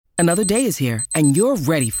Another day is here, and you're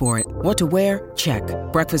ready for it. What to wear? Check.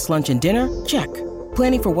 Breakfast, lunch, and dinner? Check.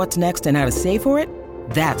 Planning for what's next and how to save for it?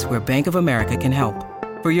 That's where Bank of America can help.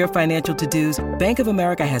 For your financial to-dos, Bank of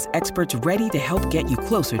America has experts ready to help get you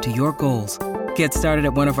closer to your goals. Get started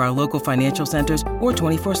at one of our local financial centers or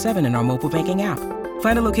 24/7 in our mobile banking app.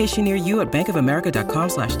 Find a location near you at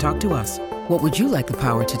bankofamerica.com/talktous. What would you like the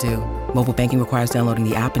power to do? Mobile banking requires downloading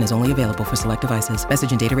the app and is only available for select devices.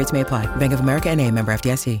 Message and data rates may apply. Bank of America N.A., member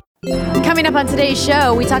FDIC. Coming up on today's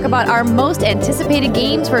show, we talk about our most anticipated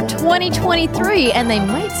games for 2023, and they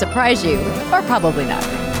might surprise you, or probably not.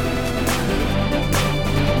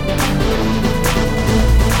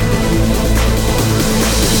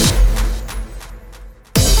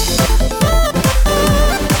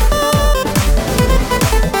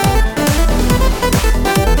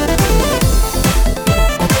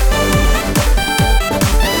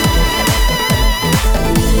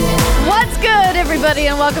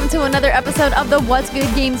 And welcome to another episode of the What's Good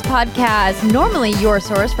Games podcast. Normally your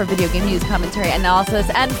source for video game news, commentary, analysis,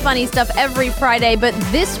 and funny stuff every Friday. But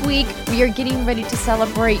this week, we are getting ready to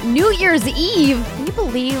celebrate New Year's Eve. Can you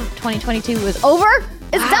believe 2022 is over?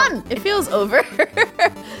 It's done. It feels over.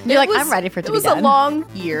 You're like, I'm ready for it to be done. It was a long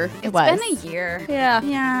year. It was. It's been a year.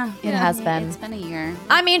 Yeah. It has been. It's been a year.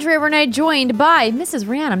 I'm Andrea Renee, joined by Mrs.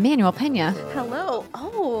 Rihanna Manuel Pena. Hello.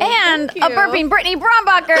 Oh, and a burping Brittany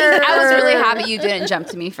Brombacher. I was really happy you didn't jump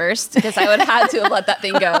to me first, because I would have had to have let that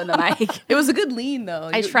thing go in the mic. It was a good lean, though.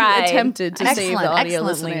 I tried. You attempted to save the audio excellent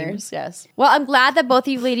listeners. Lean. Yes. Well, I'm glad that both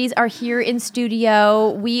of you ladies are here in studio.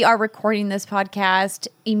 We are recording this podcast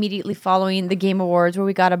immediately following the Game Awards, where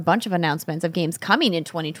we got a bunch of announcements of games coming in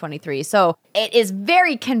 2023. So it is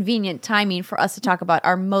very convenient timing for us to talk about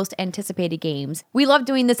our most anticipated games. We love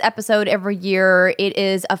doing this episode every year. It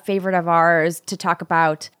is a favorite of ours to talk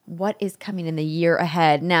about what is coming in the year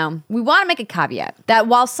ahead. Now, we want to make a caveat that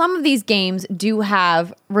while some of these games do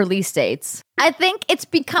have release dates, I think it's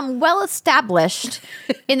become well established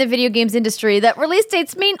in the video games industry that release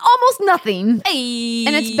dates mean almost nothing. Hey.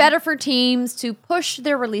 And it's better for teams to push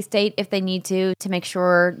their release date if they need to make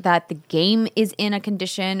sure that the game is in a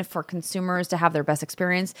condition for consumers to have their best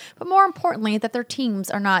experience, but more importantly, that their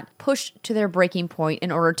teams are not pushed to their breaking point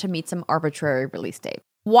in order to meet some arbitrary release date.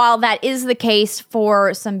 While that is the case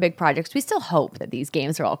for some big projects, we still hope that these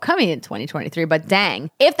games are all coming in 2023. But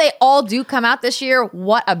dang, if they all do come out this year,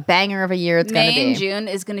 what a banger of a year it's going to be. May and June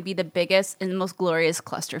is going to be the biggest and most glorious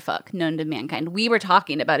clusterfuck known to mankind. We were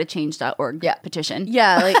talking about a change.org petition.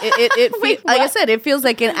 Yeah, like like I said, it feels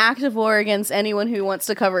like an active war against anyone who wants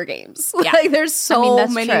to cover games. Yeah. Like there's so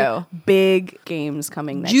many true. big games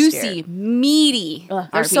coming next year. Juicy, meaty They're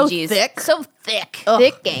RPGs. so thick. So thick.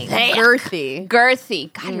 Thick games. Girthy. Girthy.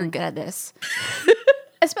 God, you're good at this.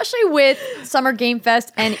 Especially with Summer Game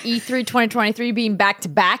Fest and E3 2023 being back to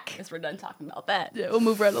back. Guess we're done talking about that. Yeah, we'll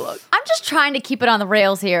move right along. I'm just trying to keep it on the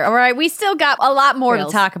rails here. All right, we still got a lot more to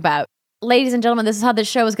talk about. Ladies and gentlemen, this is how this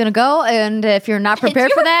show is going to go, and if you're not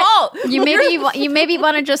prepared for that, you maybe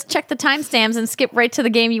want to just check the timestamps and skip right to the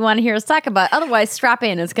game you want to hear us talk about. Otherwise, strap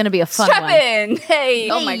in; it's going to be a fun one. Strap in! Hey!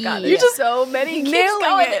 Oh my God! You're just so many nailing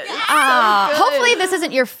it. Hopefully, this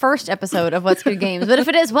isn't your first episode of What's Good Games, but if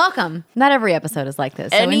it is, welcome. Not every episode is like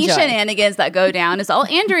this. So Any enjoy. shenanigans that go down is all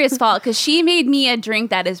Andrea's fault, because she made me a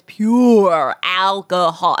drink that is pure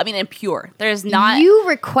alcohol. I mean, and pure. There's not. You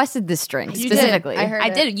requested this drink specifically. I heard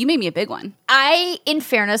I did. You made me a big one. I, in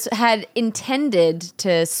fairness, had intended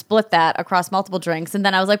to split that across multiple drinks, and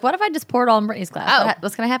then I was like, what if I just pour it all in Brittany's glass? Oh.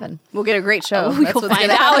 What's going to happen? We'll get a great show. We'll That's what's find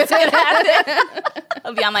gonna out happen. what's going to happen.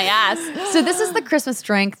 I'll be on my ass. So this is the Christmas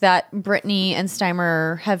drink that Brittany and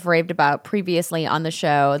Steimer have raved about previously on the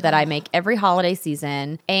show that I make every holiday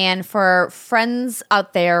season. And for friends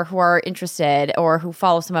out there who are interested or who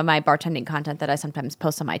follow some of my bartending content that I sometimes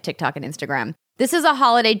post on my TikTok and Instagram, this is a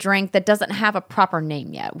holiday drink that doesn't have a proper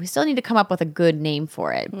name yet. We still need to come up with a good name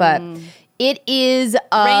for it. But it is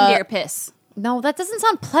Reindeer piss. No, that doesn't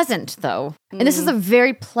sound pleasant, though. And this is a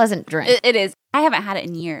very pleasant drink. It is. I haven't had it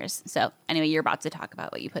in years. So anyway, you're about to talk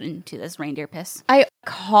about what you put into this reindeer piss. I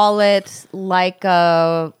call it like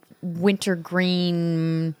a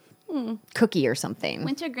wintergreen cookie or something.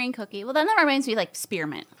 Wintergreen cookie. Well, then that reminds me like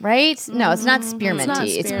spearmint. Right? No, it's not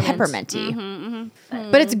spearminty. It's pepperminty.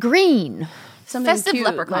 But it's green. Something Festive cute,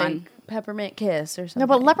 leprechaun. like peppermint kiss or something. No,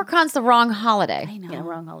 but leprechaun's the wrong holiday. I know. Yeah,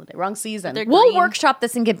 wrong holiday, wrong season. They're We'll green. workshop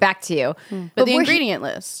this and get back to you. But the we're- ingredient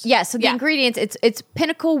list. Yeah, so the ingredients, it's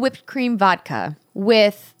Pinnacle whipped cream vodka,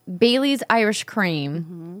 with Bailey's Irish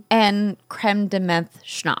Cream and creme de menthe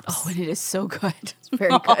schnapps. Oh, and it is so good. It's Very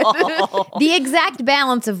good. The exact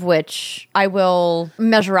balance of which I will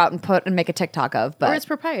measure out and put and make a TikTok of. Or But it's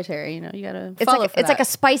proprietary, you gotta it's follow like for it's like a that.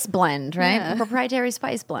 spice blend, right? Yeah. A proprietary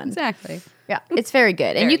spice blend. Exactly. Yeah, it's very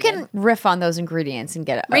good, and Very you can riff on those ingredients and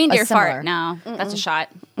get a Reindeer similar. fart. No, that's a shot.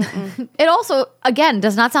 It also, again,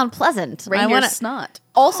 does not sound pleasant. I Reindeer wanna- snot.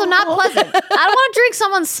 Also not pleasant. I don't want to drink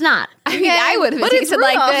someone's snot. I mean, I would have But tasted it's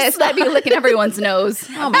like Rudolph's this. I'd be licking everyone's nose.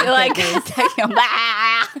 Oh my like, goodness.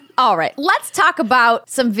 All right, let's talk about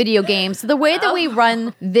some video games. So the way that we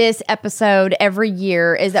run this episode every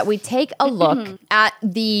year is that we take a look at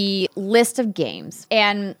the list of games.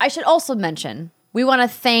 And I should also mention, we want to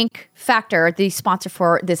thank Factor, the sponsor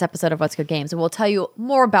for this episode of What's Good Games, and we'll tell you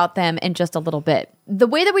more about them in just a little bit. The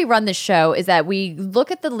way that we run this show is that we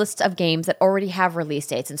look at the list of games that already have release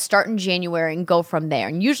dates and start in January and go from there.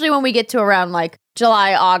 And usually when we get to around like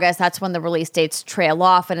July, August, that's when the release dates trail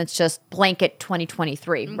off and it's just blanket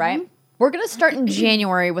 2023, right? We're going to start in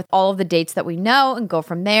January with all of the dates that we know and go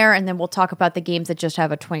from there. And then we'll talk about the games that just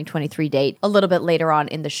have a 2023 date a little bit later on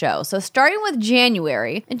in the show. So starting with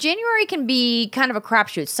January, and January can be kind of a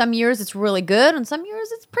crapshoot. Some years it's really good and some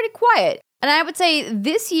years it's pretty quiet. And I would say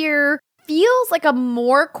this year feels like a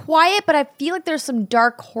more quiet, but I feel like there's some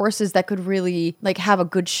dark horses that could really like have a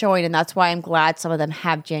good showing, and that's why I'm glad some of them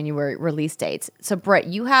have January release dates. So Brett,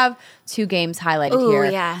 you have 2 games highlighted Ooh, here.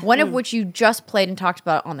 yeah. One of which you just played and talked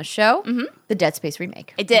about on the show, the Dead Space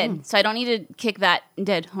remake. I did. So I don't need to kick that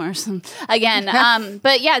dead horse again.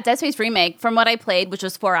 But yeah, Dead Space Remake, from what I played, which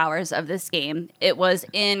was 4 hours of this game, it was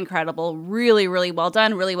incredible. Really, really well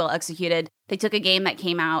done, really well executed. They took a game that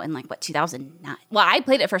came out in 2009. Well, I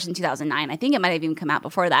played it first in 2009. I think it might have even come out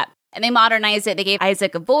before that. And they modernized it. They gave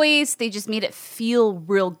Isaac a voice. They just made it feel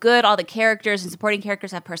real good. All the characters and supporting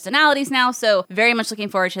characters have personalities now. So very much looking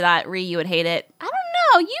forward to that. Ree, you would hate it. I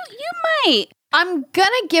don't know. You might. I'm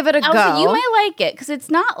gonna give it a go. Also, you might like it because it's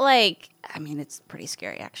not it's pretty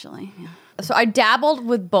scary actually. Yeah. So I dabbled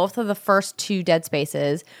with both of the first 2 Dead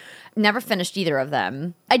Spaces. Never finished either of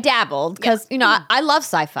them. I dabbled because, I love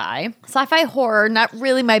sci-fi. Sci-fi horror, not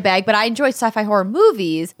really my bag, but I enjoy sci-fi horror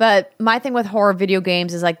movies. But my thing with horror video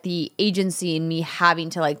games is the agency in me having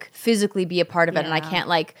to physically be a part of it. And I can't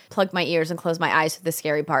plug my ears and close my eyes for the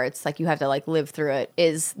scary parts. You have to live through it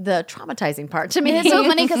is the traumatizing part to me. It's so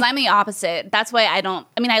funny because I'm the opposite. That's why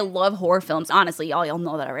I love horror films. Honestly, y'all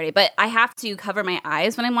know that already. But I have to cover my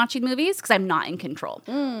eyes when I'm watching movies because I'm not in control.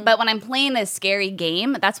 But when I'm playing a scary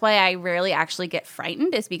game, that's why I rarely actually get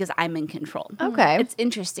frightened, is because I'm in control. Okay. It's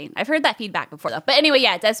interesting. I've heard that feedback before, though. But anyway,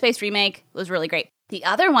 yeah, Dead Space Remake was really great. The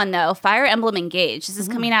other one, though, Fire Emblem Engage. This is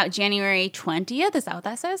coming out January 20th. Is that what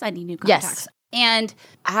that says? I need new contacts. Yes. And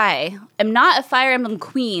I am not a Fire Emblem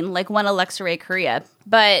queen like one Alexa Ray Korea,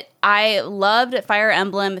 but I loved Fire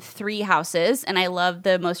Emblem 3 Houses, and I loved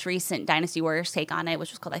the most recent Dynasty Warriors take on it,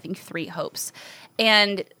 which was called, I think, 3 Hopes.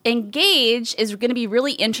 And Engage is going to be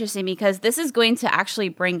really interesting because this is going to actually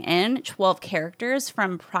bring in 12 characters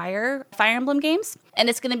from prior Fire Emblem games, and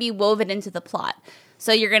it's going to be woven into the plot.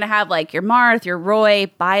 So you're going to have your Marth, your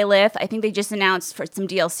Roy, Byleth. I think they just announced for some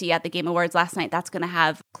DLC at the Game Awards last night. That's going to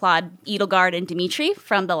have Claude, Edelgard, and Dimitri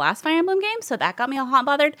from the last Fire Emblem game. So that got me all hot and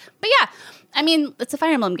bothered. But yeah, it's a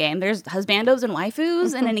Fire Emblem game. There's husbandos and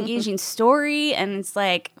waifus and an engaging story. And it's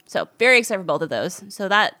so very excited for both of those. So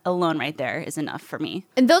that alone right there is enough for me.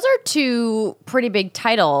 And those are 2 pretty big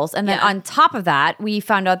titles. And then on top of that, we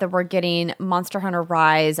found out that we're getting Monster Hunter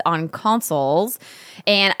Rise on consoles.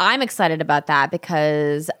 And I'm excited about that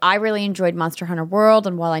because I really enjoyed Monster Hunter World.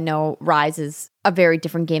 And while I know Rise is a very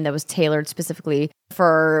different game that was tailored specifically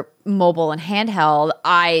for mobile and handheld,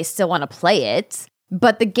 I still want to play it.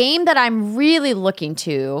 But the game that I'm really looking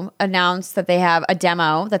to announced that they have a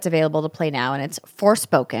demo that's available to play now, and it's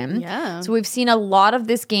Forspoken. Yeah. So we've seen a lot of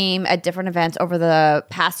this game at different events over the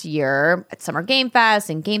past year at Summer Game Fest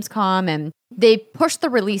and Gamescom, and they pushed the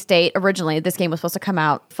release date. Originally, this game was supposed to come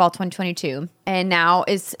out fall 2022, and now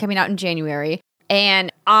is coming out in January.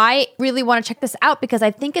 And I really want to check this out because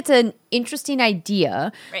I think it's an interesting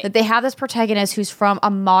idea that they have this protagonist who's from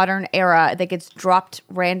a modern era that gets dropped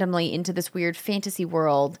randomly into this weird fantasy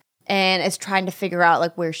world and is trying to figure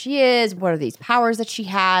out where she is, what are these powers that she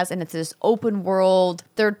has, and it's this open world,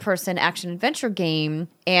 third-person action-adventure game,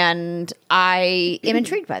 and I am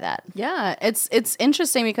intrigued by that. Yeah, it's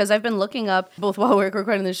interesting because I've been looking up, both while we're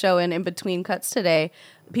recording the show and in between cuts today,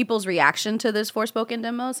 people's reaction to this Forspoken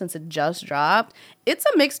demo since it just dropped. It's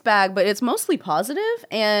a mixed bag, but it's mostly positive.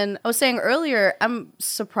 And I was saying earlier, I'm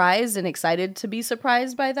surprised and excited to be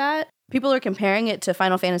surprised by that People are comparing it to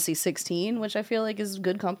Final Fantasy 16, which I feel like is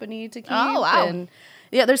good company to keep. Oh, wow. And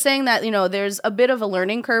yeah, they're saying that, there's a bit of a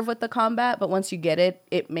learning curve with the combat, but once you get it,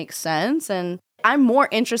 it makes sense. And I'm more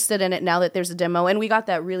interested in it now that there's a demo, and we got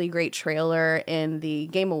that really great trailer in the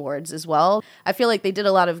Game Awards as well. I feel like they did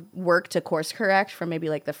a lot of work to course correct from maybe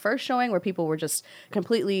like the first showing where people were just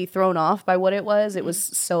completely thrown off by what it was. It was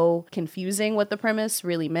so confusing what the premise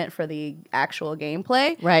really meant for the actual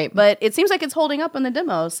gameplay. Right. But it seems like it's holding up in the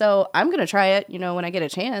demo, so I'm going to try it, when I get a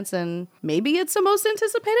chance, and maybe it's the most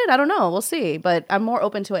anticipated. I don't know. We'll see. But I'm more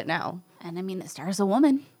open to it now. And I mean, it stars a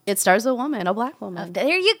woman. It stars a woman, a black woman.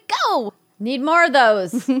 There you go. Need more of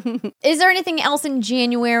those. Is there anything else in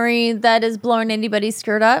January that is blowing anybody's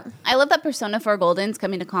skirt up? I love that Persona 4 Golden's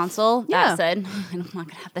coming to console. Yeah. That said, I'm not going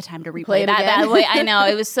to have the time to replay Play it that again. bad boy. I know,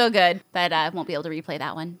 it was so good, but I won't be able to replay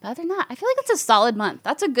that one. But other than that, I feel like it's a solid month.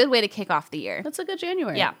 That's a good way to kick off the year. That's a good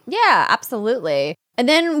January. Yeah. Yeah, absolutely. And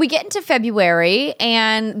then we get into February,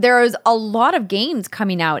 and there's a lot of games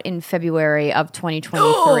coming out in February of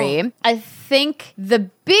 2023. I think the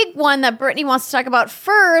big one that Brittany wants to talk about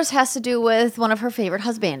first has to do with one of her favorite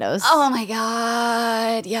husbandos. Oh my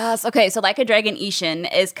god, yes. Okay, so Like a Dragon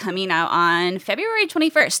Ishin is coming out on February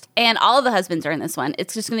 21st, and all of the husbands are in this one.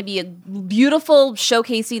 It's just going to be a beautiful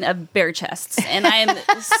showcasing of bare chests, and I'm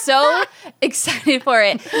so excited for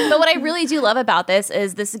it. But what I really do love about this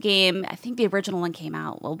is this game, I think the original one came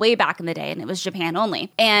out, way back in the day, and it was Japan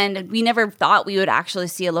only. And we never thought we would actually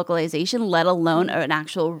see a localization, let alone an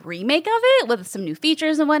actual remake of it with some new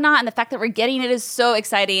features and whatnot. And the fact that we're getting it is so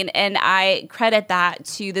exciting. And I credit that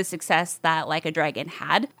to the success that Like a Dragon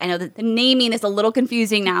had. I know that the naming is a little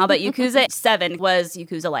confusing now, but Yakuza 7 was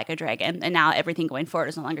Yakuza Like a Dragon. And now everything going forward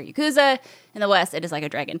is no longer Yakuza. In the West, it is Like a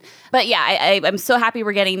Dragon. But yeah, I'm so happy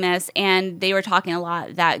we're getting this. And they were talking a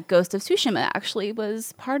lot that Ghost of Tsushima actually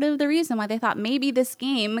was part of the reason why they thought maybe this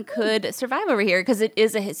game could survive over here, because it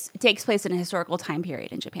takes place in a historical time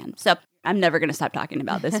period in Japan. So I'm never going to stop talking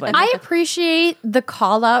about this one. I appreciate the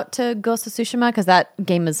call out to Ghost of Tsushima because that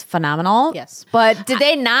game is phenomenal. Yes. But did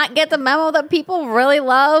they not get the memo that people really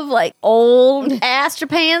love, like old ass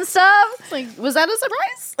Japan stuff? Like, was that a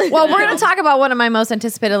surprise? Well, we're going to talk about one of my most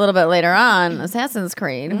anticipated a little bit later on, Assassin's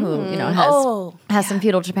Creed, who, has some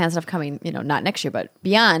feudal Japan stuff coming, not next year, but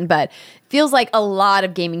beyond. But feels like a lot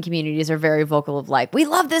of gaming communities are very vocal of like, we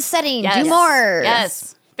love this setting, do more.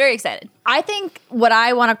 Yes. Very excited. I think what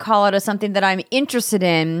I want to call out as something that I'm interested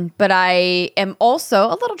in, but I am also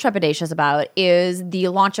a little trepidatious about, is the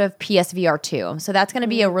launch of PSVR 2. So that's going to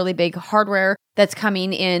be a really big hardware that's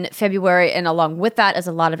coming in February. And along with that is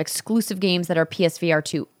a lot of exclusive games that are PSVR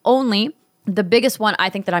 2 only. The biggest one I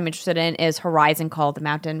think that I'm interested in is Horizon Call of the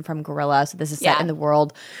Mountain from Guerrilla. So this is set in the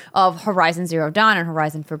world of Horizon Zero Dawn and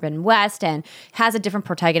Horizon Forbidden West, and has a different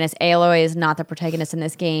protagonist. Aloy is not the protagonist in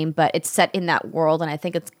this game, but it's set in that world, and I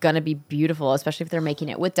think it's going to be beautiful, especially if they're making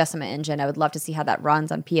it with Decima Engine. I would love to see how that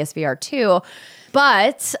runs on PSVR 2.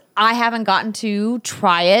 But I haven't gotten to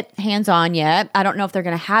try it hands-on yet. I don't know if they're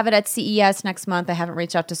going to have it at CES next month. I haven't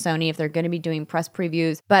reached out to Sony if they're going to be doing press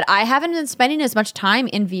previews. But I haven't been spending as much time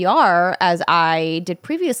in VR as I did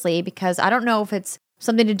previously, because I don't know if it's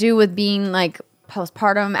something to do with being like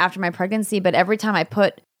postpartum after my pregnancy, but every time I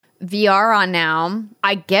put VR on now,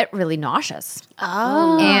 I get really nauseous.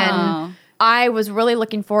 Oh. And I was really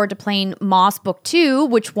looking forward to playing Moss Book 2,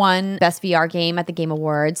 which won Best VR Game at the Game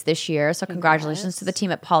Awards this year. So congratulations to the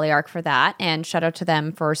team at Polyarc for that. And shout out to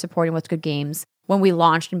them for supporting What's Good Games when we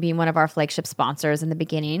launched and being one of our flagship sponsors in the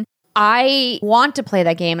beginning. I want to play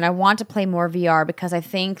that game, and I want to play more VR because I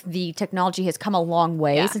think the technology has come a long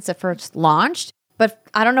way since it first launched. But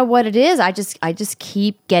I don't know what it is. I just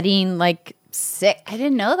keep getting like sick. I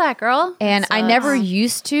didn't know that, girl. And I never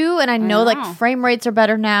used to. And I know like frame rates are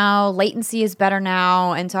better now. Latency is better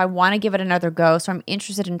now. And so I want to give it another go. So I'm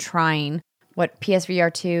interested in trying what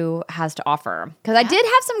PSVR 2 has to offer. Because I did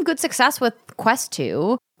have some good success with Quest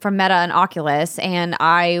 2 from Meta and Oculus. And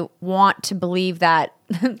I want to believe that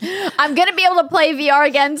I'm going to be able to play VR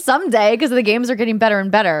again someday because the games are getting better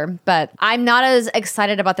and better. But I'm not as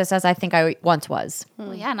excited about this as I think I once was.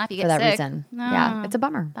 Well, yeah, not if you For get that sick. reason. No. Yeah, it's a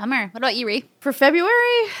bummer. Bummer. What about you, Ree? For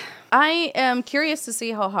February, I am curious to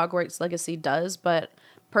see how Hogwarts Legacy does, but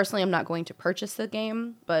personally, I'm not going to purchase the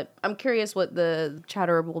game, but I'm curious what the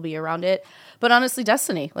chatter will be around it. But honestly,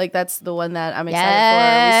 Destiny, like that's the one that I'm excited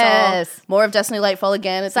for. We saw more of Destiny Lightfall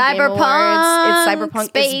again. It's Cyberpunk. It's Cyberpunk.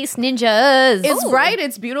 Space ninjas. It's bright.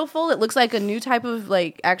 It's beautiful. It looks like a new type of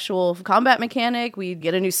like actual combat mechanic. We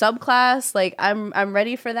get a new subclass. Like I'm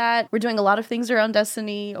ready for that. We're doing a lot of things around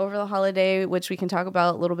Destiny over the holiday, which we can talk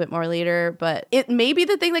about a little bit more later. But it may be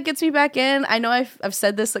the thing that gets me back in. I know I've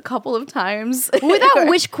said this a couple of times Without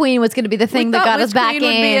wishing Witch Queen was going to be the thing that got us back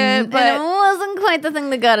in, but and it wasn't quite the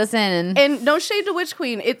thing that got us in. And no shade to Witch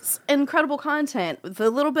Queen. It's incredible content.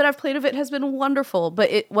 The little bit I've played of it has been wonderful,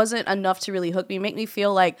 but it wasn't enough to really hook me, make me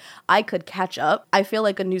feel like I could catch up. I feel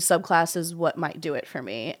like a new subclass is what might do it for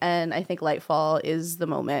me, and I think Lightfall is the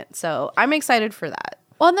moment. So I'm excited for that.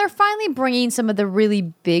 Well, and they're finally bringing some of the really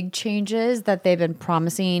big changes that they've been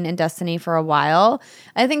promising in Destiny for a while.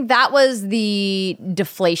 I think that was the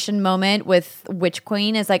deflation moment with Witch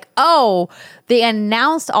Queen, is like, oh, they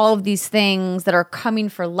announced all of these things that are coming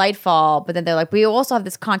for Lightfall, but then they're like, we also have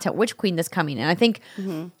this content Witch Queen that's coming. And I think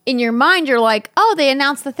in your mind, you're like, oh, they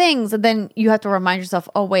announced the things. And then you have to remind yourself,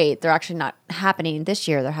 oh, wait, they're actually not happening this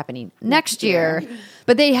year. They're happening next year.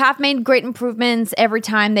 But they have made great improvements every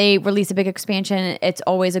time they release a big expansion. It's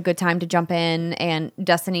always a good time to jump in, and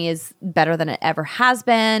Destiny is better than it ever has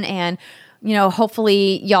been. And, you know,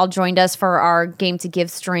 hopefully y'all joined us for our Game to Give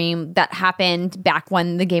stream that happened back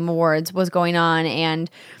when the Game Awards was going on. And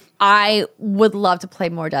I would love to play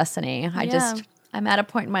more Destiny. I'm at a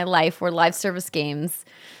point in my life where live service games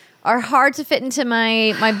are hard to fit into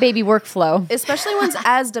my baby workflow. Especially ones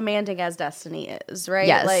as demanding as Destiny is, right?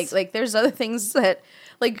 Yes. Like there's other things that,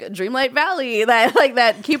 like Dreamlight Valley,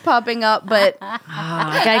 that keep popping up, but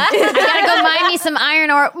I gotta go mine me some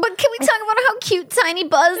iron ore. But can we talk about how cute Tiny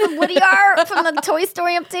Buzz and Woody are from the Toy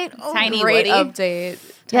Story update? Oh, Tiny great Woody. update.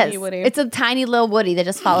 Tiny yes, Woody. it's a tiny little Woody that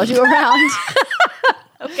just follows you around.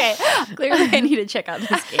 Okay, clearly I need to check out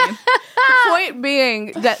this game. Point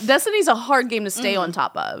being that Destiny's a hard game to stay on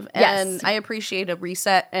top of. And Yes. I appreciate a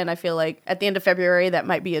reset, and I feel like at the end of February, that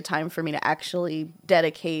might be a time for me to actually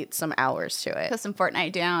dedicate some hours to it. Put some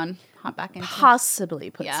Fortnite down, hop back into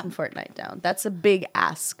Possibly put Yeah. some Fortnite down. That's a big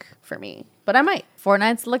ask for me, but I might.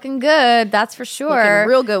 Fortnite's looking good, that's for sure. Looking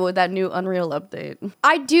real good with that new Unreal update.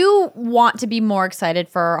 I do want to be more excited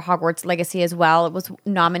for Hogwarts Legacy as well. It was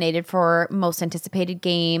nominated for most anticipated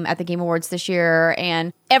game at the Game Awards this year,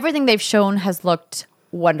 and everything they've shown has looked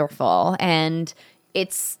wonderful. And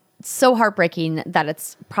it's so heartbreaking that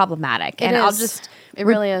it's problematic. And is. I'll just It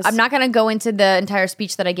really is. I'm not going to go into the entire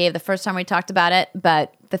speech that I gave the first time we talked about it,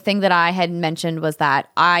 but the thing that I had mentioned was that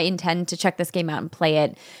I intend to check this game out and play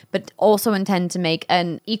it, but also intend to make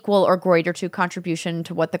an equal or greater to contribution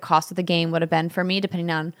to what the cost of the game would have been for me, depending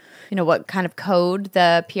on, you know, what kind of code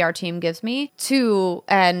the PR team gives me, to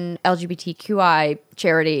an LGBTQI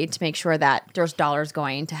charity to make sure that there's dollars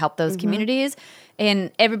going to help those communities.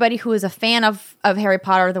 And everybody who is a fan of Harry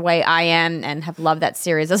Potter the way I am and have loved that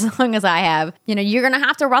series as long as I have, you know, you're going to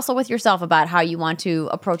have to wrestle with yourself about how you want to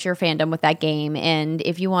approach your fandom with that game. And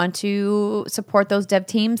if you want to support those dev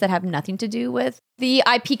teams that have nothing to do with the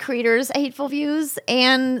IP creators' hateful views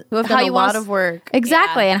and Who have how done a you lot wanna of work.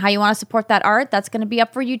 Exactly. And how you want to support that art, that's going to be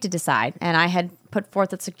up for you to decide. And I had put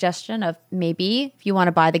forth a suggestion of maybe if you want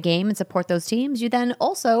to buy the game and support those teams, you then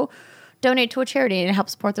also donate to a charity and help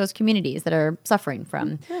support those communities that are suffering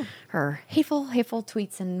from her hateful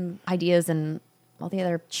tweets and ideas and all the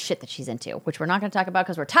other shit that she's into, which we're not going to talk about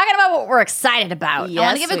because we're talking about what we're excited about. I want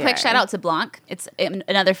Yes, to give a we quick are. shout out to Blanc. It's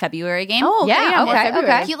another February game. Oh, Yeah, more okay,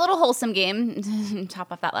 February. okay. Cute little wholesome game.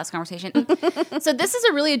 Top off that last conversation. So this is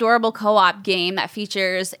a really adorable co-op game that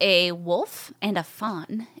features a wolf and a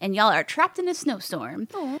fawn, and y'all are trapped in a snowstorm.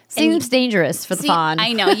 Seems dangerous for the See, fawn.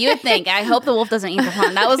 I know, you would think. I hope the wolf doesn't eat the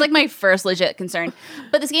fawn. That was like my first legit concern.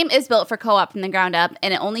 But this game is built for co-op from the ground up,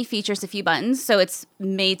 and it only features a few buttons, so it's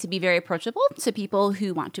made to be very approachable to people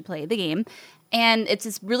who want to play the game. And it's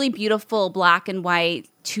this really beautiful black and white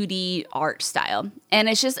 2D art style. And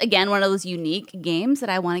it's just, again, one of those unique games that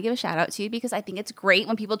I want to give a shout out to because I think it's great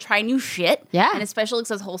when people try new shit. Yeah. And especially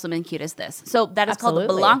looks as wholesome and cute as this. So that is Absolutely.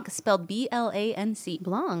 called Blanc, spelled Blanc.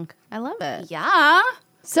 Blanc. I love it. Yeah.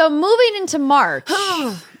 So moving into March,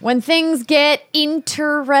 when things get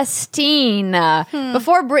interesting.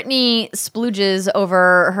 Before Brittany splooges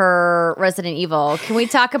over her Resident Evil, can we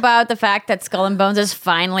talk about the fact that Skull and Bones is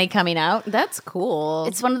finally coming out? That's cool.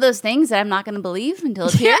 It's one of those things that I'm not going to believe until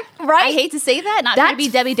it's here. right. I hate to say that. Not trying to be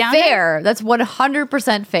Debbie Downer. fair. That's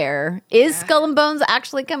 100% fair. Is Skull and Bones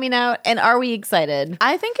actually coming out, and are we excited?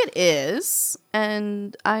 I think it is,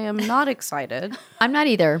 and I am not excited. I'm not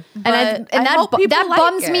either, But and I that hope people like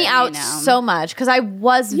bums me it, out you know. so much because I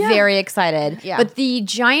was Yeah. very excited. Yeah. But the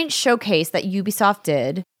giant showcase that Ubisoft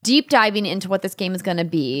did, deep diving into what this game is going to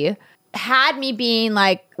be, had me being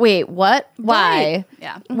like, "Wait, what? Why? Right.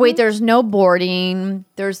 Yeah. Wait, there's no boarding.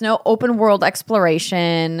 There's no open world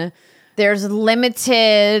exploration. There's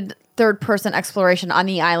limited." Third-person exploration on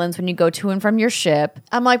the islands when you go to and from your ship.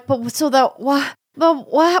 I'm like, but so the what? But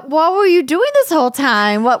what were you doing this whole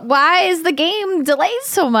time? Why is the game delayed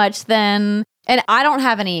so much then? And I don't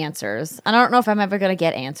have any answers. I don't know if I'm ever going to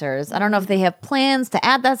get answers. I don't know if they have plans to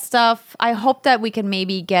add that stuff. I hope that we can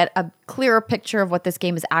maybe get a clearer picture of what this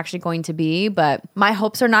game is actually going to be, but my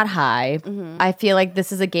hopes are not high. I feel like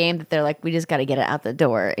this is a game that they're like, we just got to get it out the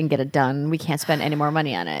door and get it done. We can't spend any more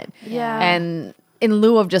money on it. Yeah. And in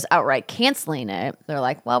lieu of just outright canceling it, they're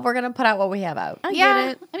like, well, we're going to put out what we have out. I get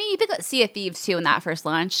it. I mean, you picked up Sea of Thieves too in that first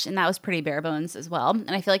launch, and that was pretty bare bones as well.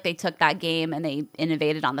 And I feel like they took that game and they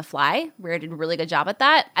innovated on the fly. Rare did a really good job at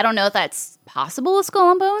that. I don't know if that's possible with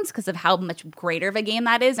Skull and Bones because of how much greater of a game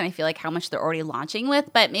that is, and I feel like how much they're already launching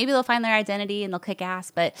with. But maybe they'll find their identity and they'll kick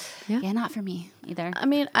ass. But yeah not for me either. I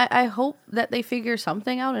mean, I hope that they figure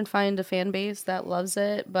something out and find a fan base that loves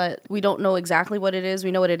it, but we don't know exactly what it is.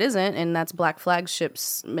 We know what it isn't, and that's Black Flag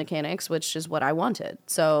ships mechanics, which is what I wanted.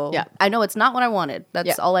 So I know it's not what I wanted.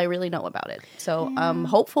 That's all I really know about it. So I'm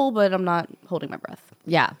hopeful, but I'm not holding my breath.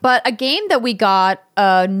 Yeah. But a game that we got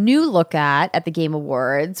a new look at the Game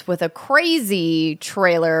Awards with a crazy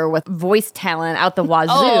trailer with voice talent out the wazoo.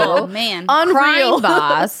 Oh, man. Crime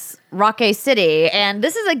Boss, Rocky City. And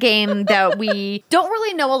this is a game that we don't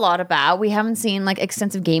really know a lot about. We haven't seen like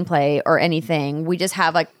extensive gameplay or anything. We just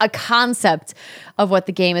have like a concept of what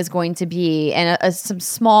the game is going to be and some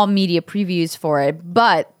small media previews for it.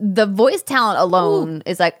 But the voice talent alone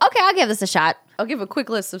is like, okay, I'll give this a shot. I'll give a quick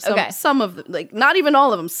list of some of them, like not even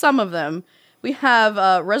all of them, some of them. We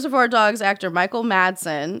have Reservoir Dogs actor Michael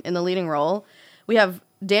Madsen in the leading role. We have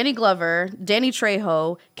Danny Glover, Danny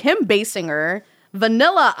Trejo, Kim Basinger,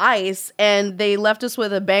 Vanilla Ice, and they left us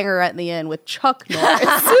with a banger at the end with Chuck Norris.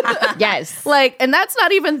 Yes. And that's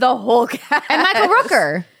not even the whole cast. And Michael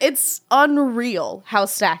Rooker. It's unreal how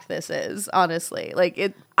stacked this is, honestly.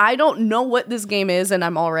 I don't know what this game is, and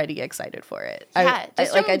I'm already excited for it. Yeah,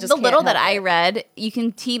 The little that I read, you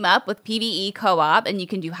can team up with PvE co-op, and you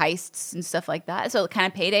can do heists and stuff like that. So kind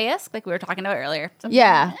of Payday-esque, like we were talking about earlier. So,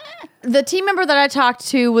 yeah. The team member that I talked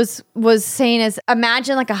to was saying is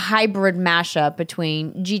imagine like a hybrid mashup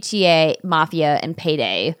between GTA, Mafia, and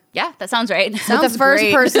Payday. Yeah, that sounds right. With the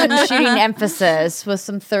first person shooting emphasis with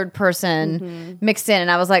some third person mixed in.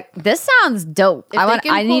 And I was like, this sounds dope.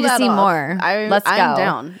 I need to see more. Let's go. I'm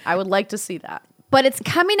down. I would like to see that. But it's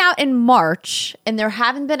coming out in March, and there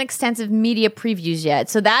haven't been extensive media previews yet.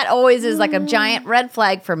 So that always is like a giant red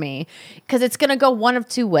flag for me, because it's going to go one of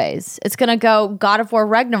two ways. It's going to go God of War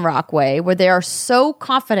Ragnarok way, where they are so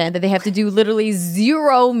confident that they have to do literally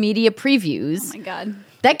zero media previews. Oh my God.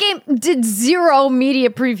 That game did zero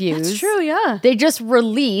media previews. That's true, yeah. They just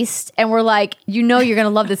released, and we're like, you're going to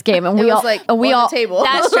love this game. And we all, like, and we all, table.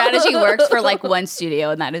 That strategy works for like one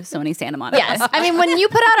studio, and that is Sony Santa Monica. Yes. I mean, when you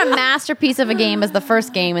put out a masterpiece of a game as the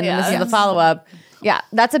first game, and then this is the follow-up,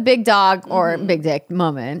 that's a big dog or big dick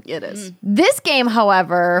moment. It is. This game,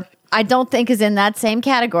 however, I don't think is in that same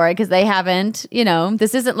category because they haven't,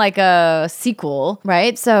 this isn't like a sequel,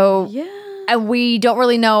 right? So, and we don't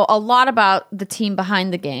really know a lot about the team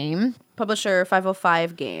behind the game. Publisher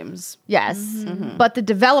 505 Games. Yes. But the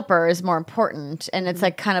developer is more important. And it's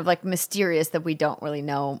like kind of like mysterious that we don't really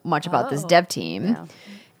know much about this dev team. Yeah.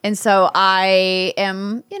 And so I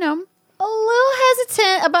am, a little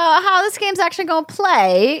hesitant about how this game's actually going to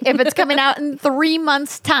play if it's coming out in 3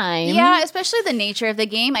 months' time. Yeah, especially the nature of the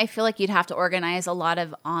game. I feel like you'd have to organize a lot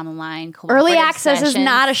of online cooperative Early access sessions. is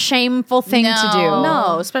not a shameful thing to do.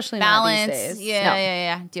 No, especially balance. Not these days.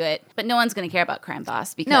 Yeah, do it. But no one's going to care about Crime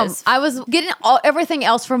Boss because I was getting everything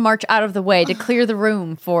else from March out of the way to clear the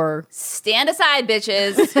room for stand aside,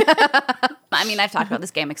 bitches. I mean, I've talked about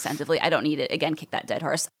this game extensively. I don't need it. Again, kick that dead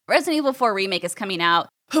horse. Resident Evil 4 Remake is coming out.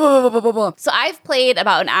 So I've played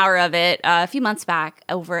about an hour of it a few months back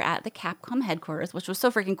over at the Capcom headquarters, which was so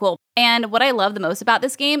freaking cool. And what I love the most about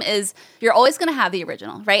this game is you're always going to have the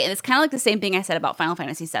original, right? And it's kind of like the same thing I said about Final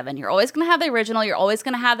Fantasy VII. You're always going to have the original. You're always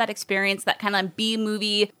going to have that experience, that kind of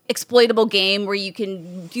B-movie exploitable game where you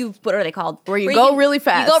can do, what are they called? Where you go really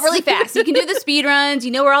fast. You go really fast. You can do the speed runs.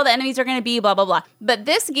 You know where all the enemies are going to be, blah, blah, blah. But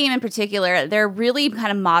this game in particular, they're really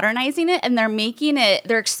kind of modernizing it and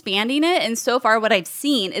they're expanding it. And so far what I've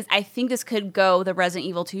seen is I think this could go the Resident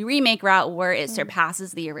Evil 2 remake route where it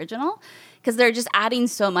surpasses the original. Because they're just adding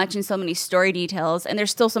so much and so many story details. And there's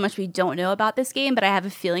still so much we don't know about this game. But I have a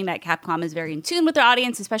feeling that Capcom is very in tune with their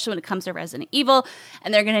audience, especially when it comes to Resident Evil.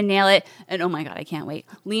 And they're going to nail it. And oh my God, I can't wait.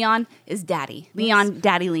 Leon is daddy.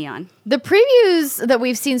 Daddy Leon. The previews that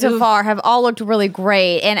we've seen so far have all looked really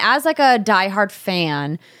great. And as like a diehard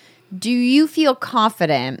fan, do you feel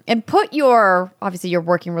confident, and put your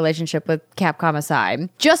working relationship with Capcom aside,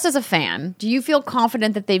 just as a fan, do you feel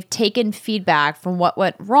confident that they've taken feedback from what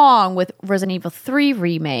went wrong with Resident Evil 3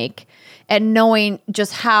 Remake and knowing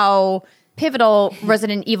just how pivotal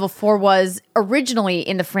Resident Evil 4 was originally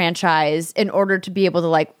in the franchise in order to be able to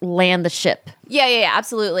like land the ship. Yeah,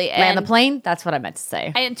 absolutely. Land the plane? That's what I meant to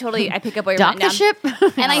say. I pick up what you're Dock the ship?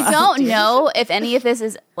 And I don't know if any of this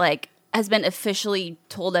is like has been officially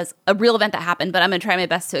told as a real event that happened, but I'm going to try my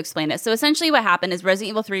best to explain it. So essentially what happened is Resident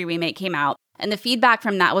Evil 3 Remake came out, and the feedback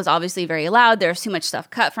from that was obviously very loud. There was too much stuff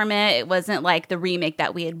cut from it. It wasn't like the remake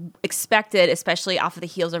that we had expected, especially off of the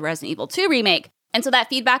heels of Resident Evil 2 Remake. And so that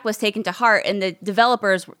feedback was taken to heart, and the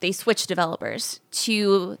developers, they switched developers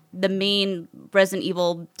to the main Resident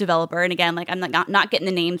Evil developer. And again, like I'm not getting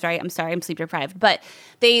the names right. I'm sorry, I'm sleep deprived. But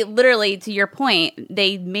they literally, to your point,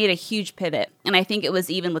 they made a huge pivot. And I think it was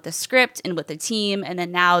even with the script and with the team. And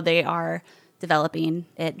then now they are developing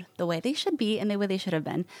it the way they should be and the way they should have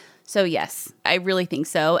been. So yes, I really think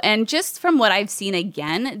so. And just from what I've seen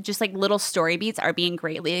again, just like little story beats are being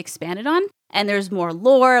greatly expanded on. And there's more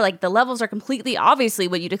lore. Like the levels are completely, obviously,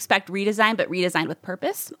 what you'd expect redesigned, but redesigned with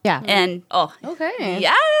purpose. Yeah. And, Okay.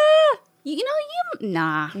 Yeah.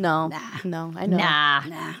 Nah. No, I know.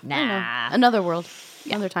 Nah. Another world,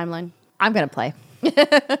 another timeline. I'm going to play.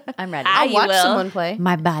 I'm ready. I'll you watch will. someone play.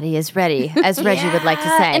 My body is ready, as Reggie would like to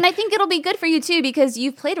say. And I think it'll be good for you too, because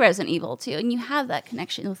you've played Resident Evil too, and you have that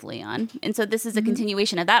connection with Leon. And so this is a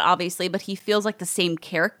continuation of that, obviously, but he feels like the same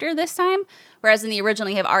character this time. Whereas in the original,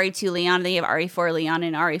 you have RE2 Leon, then you have RE4 Leon,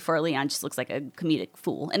 and RE4 Leon just looks like a comedic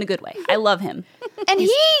fool in a good way. I love him. And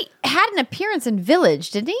he had an appearance in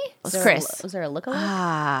Village, didn't he? Was there Chris. Was there a lookalike?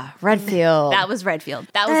 Ah, Redfield. That was Redfield.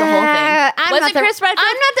 That was the whole thing. Was it Chris Redfield?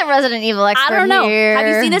 I'm not the Resident Evil expert I don't know. here. Have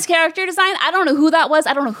you seen his character design? I don't know who that was.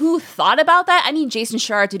 I don't know who thought about that. I need Jason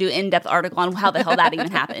Schar to do an in-depth article on how the hell that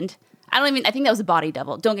even happened. I think that was a body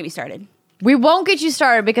double. Don't get me started. We won't get you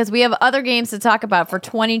started because we have other games to talk about for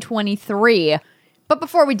 2023. But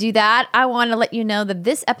before we do that, I want to let you know that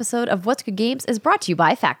this episode of What's Good Games is brought to you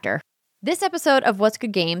by Factor. This episode of What's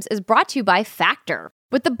Good Games is brought to you by Factor.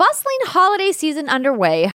 With the bustling holiday season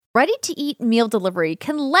underway, ready-to-eat meal delivery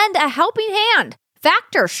can lend a helping hand.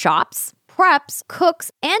 Factor shops, preps,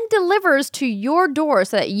 cooks, and delivers to your door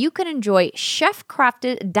so that you can enjoy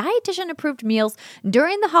chef-crafted, dietitian-approved meals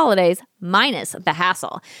during the holidays, minus the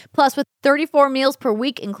hassle. Plus, with 34 meals per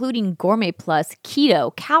week, including Gourmet Plus,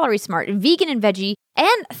 Keto, Calorie Smart, Vegan and Veggie,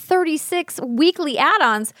 and 36 weekly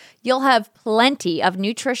add-ons, you'll have plenty of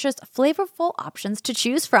nutritious, flavorful options to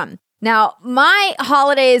choose from. Now, my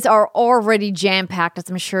holidays are already jam-packed, as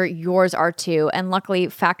I'm sure yours are too. And luckily,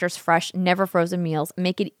 Factor's fresh, never frozen meals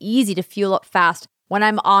make it easy to fuel up fast when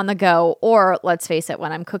I'm on the go, or let's face it,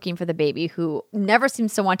 when I'm cooking for the baby who never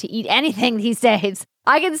seems to want to eat anything these days.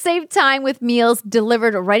 I can save time with meals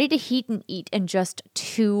delivered ready to heat and eat in just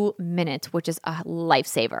 2 minutes, which is a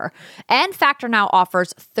lifesaver. And Factor now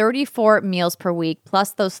offers 34 meals per week,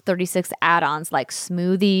 plus those 36 add-ons like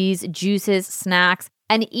smoothies, juices, snacks,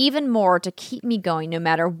 and even more to keep me going no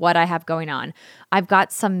matter what I have going on. I've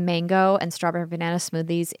got some mango and strawberry banana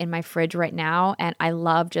smoothies in my fridge right now, and I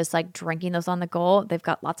love just like drinking those on the go. They've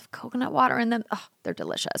got lots of coconut water in them. Oh, they're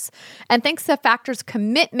delicious. And thanks to Factor's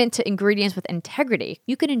commitment to ingredients with integrity,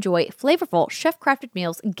 you can enjoy flavorful, chef-crafted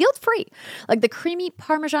meals guilt-free, like the creamy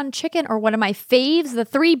Parmesan chicken or one of my faves, the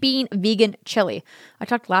 3-bean vegan chili. I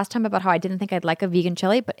talked last time about how I didn't think I'd like a vegan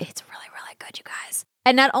chili, but it's really, really good, you guys.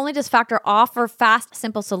 And not only does Factor offer fast,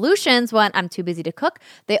 simple solutions when I'm too busy to cook,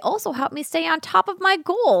 they also help me stay on top of my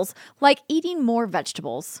goals, like eating more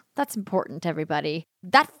vegetables. That's important, everybody.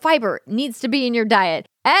 That fiber needs to be in your diet.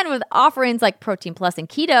 And with offerings like Protein Plus and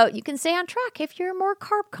Keto, you can stay on track if you're more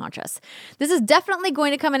carb conscious. This is definitely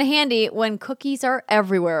going to come in handy when cookies are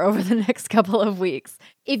everywhere over the next couple of weeks.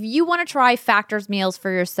 If you want to try Factor's meals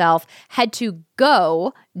for yourself, head to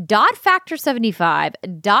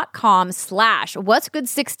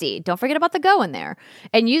go.factor75.com/what'sgood60. Don't forget about the go in there.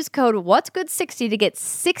 And use code what'sgood60 to get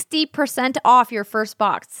 60% off your first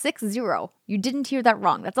box. 60. You didn't hear that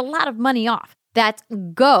wrong. That's a lot of money off. That's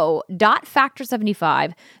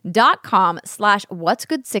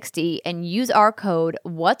go.factor75.com/what'sgood60 and use our code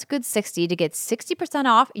what'sgood60 to get 60%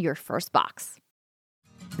 off your first box.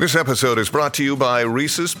 This episode is brought to you by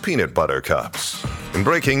Reese's Peanut Butter Cups. In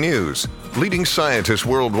breaking news, leading scientists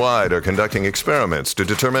worldwide are conducting experiments to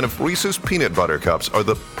determine if Reese's Peanut Butter Cups are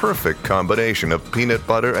the perfect combination of peanut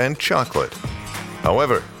butter and chocolate.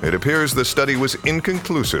 However, it appears the study was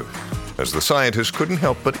inconclusive, as the scientists couldn't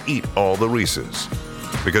help but eat all the Reese's.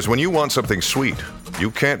 Because when you want something sweet,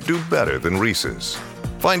 you can't do better than Reese's.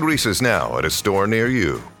 Find Reese's now at a store near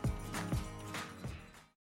you.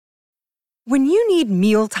 When you need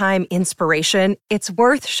mealtime inspiration, it's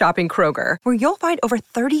worth shopping Kroger, where you'll find over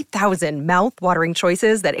 30,000 mouth-watering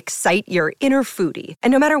choices that excite your inner foodie.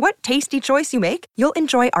 And no matter what tasty choice you make, you'll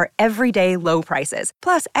enjoy our everyday low prices,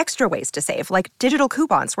 plus extra ways to save, like digital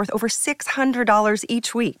coupons worth over $600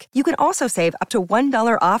 each week. You can also save up to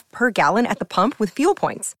 $1 off per gallon at the pump with fuel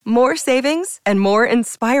points. More savings and more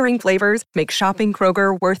inspiring flavors make shopping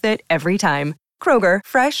Kroger worth it every time. Kroger,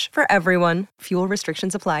 fresh for everyone. Fuel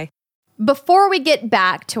restrictions apply. Before we get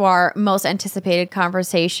back to our most anticipated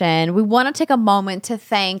conversation, we want to take a moment to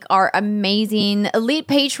thank our amazing elite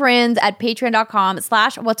patrons at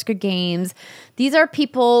patreon.com/whatsgoodgames. These are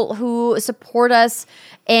people who support us,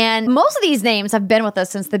 and most of these names have been with us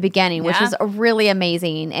since the beginning, which is really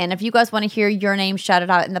amazing. And if you guys want to hear your name shouted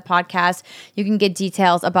out in the podcast, you can get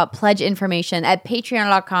details about pledge information at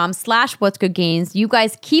patreon.com/whatsgoodgames. You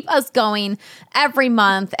guys keep us going every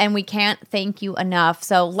month, and we can't thank you enough.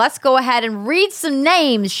 So let's go ahead and read some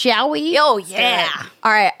names, shall we? Oh, yeah.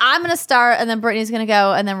 All right, I'm going to start, and then Brittany's going to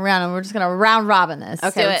go, and then we're just going to round robin this.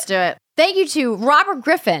 Okay, let's do it. Thank you to Robert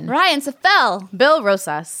Griffin, Ryan Safel, Bill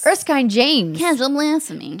Rosas, Erskine James, Kendra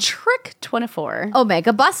Blasphemy, Trick 24,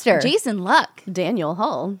 Omega Buster, Jason Luck, Daniel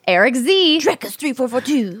Hull, Eric Z, Drekus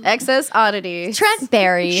 3442, Excess Oddity, Trent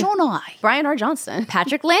Berry, Sean I, Brian R. Johnston,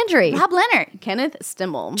 Patrick Landry, Rob Leonard, Kenneth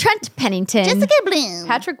Stimmel, Trent Pennington, Jessica Bloom,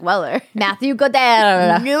 Patrick Weller, Matthew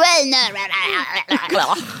Goddard.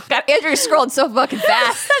 God, Andrew scrolled so fucking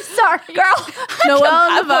fast. I'm sorry, Girl,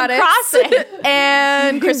 Noel Nevada, Nevadis,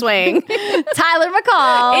 and Chris Wang, Tyler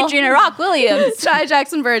McCall, Adriana Rock Williams, Ty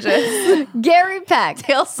Jackson Burgess, Gary Peck,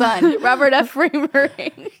 Dale Sun, Robert F.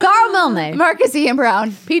 Freemering, Carl Milne, Marcus Ian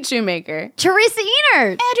Brown, Pete Shoemaker, Teresa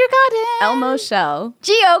Enert, Andrew Cotton, Elmo Shell,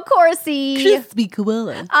 Gio Corsi, Crispy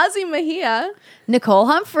Koala, Ozzy Mejia, Nicole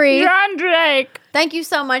Humphrey, John Drake. Thank you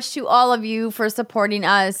so much to all of you for supporting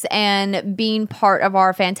us and being part of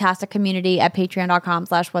our fantastic community at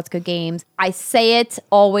patreon.com/whatsgoodgames. I say it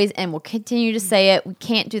always and will continue to say it. We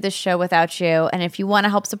can't do this show without you. And if you want to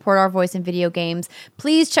help support our voice in video games,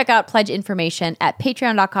 please check out pledge information at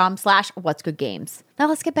patreon.com/whatsgoodgames. Now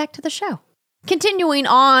let's get back to the show. Continuing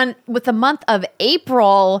on with the month of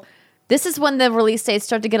April, this is when the release dates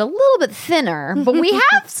start to get a little bit thinner, but we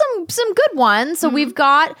have some good ones. So we've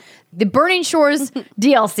got the Burning Shores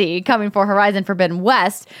DLC coming for Horizon Forbidden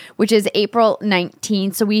West, which is April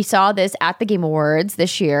 19th. So we saw this at the Game Awards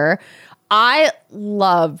this year. I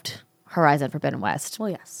loved Horizon Forbidden West. Well,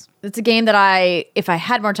 yes. It's a game that if I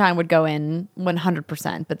had more time, would go in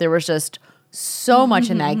 100%. But there was just so much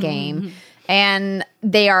in that game. And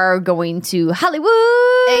they are going to Hollywood.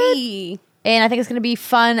 Hey. And I think it's going to be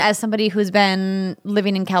fun as somebody who's been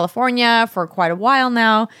living in California for quite a while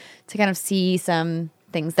now to kind of see some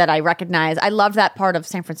things that I recognize. I love that part of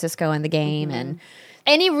San Francisco in the game. And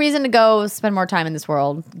any reason to go spend more time in this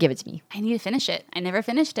world, give it to me. I need to finish it. I never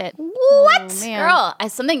finished it. What? Girl,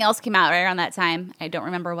 something else came out right around that time. I don't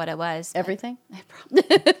remember what it was. Everything?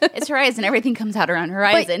 It's Horizon. Everything comes out around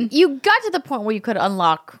Horizon. But you got to the point where you could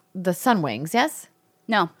unlock the Sun Wings, yes?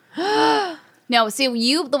 No. No, see,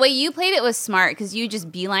 the way you played it was smart because you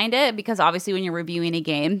just beelined it because obviously when you're reviewing a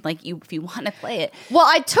game, like if you want to play it. Well,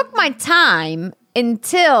 I took my time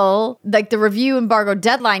until like the review embargo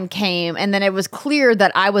deadline came, and then it was clear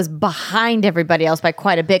that I was behind everybody else by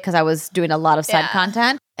quite a bit because I was doing a lot of side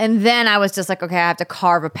content. And then I was just like, okay, I have to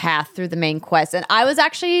carve a path through the main quest. And I was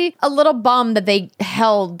actually a little bummed that they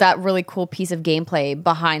held that really cool piece of gameplay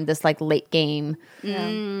behind this like late game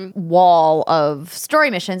wall of story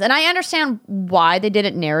missions. And I understand why they did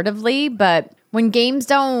it narratively, but when games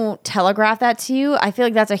don't telegraph that to you, I feel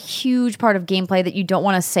like that's a huge part of gameplay that you don't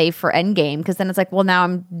want to save for endgame because then it's like, well, now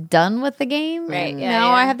I'm done with the game. Right. And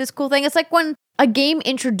now I have this cool thing. It's like when a game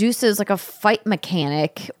introduces like a fight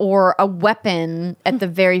mechanic or a weapon at the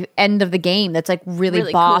very end of the game that's like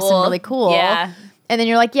really boss cool. and really cool. Yeah. And then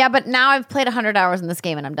you're like, yeah, but now I've played 100 hours in this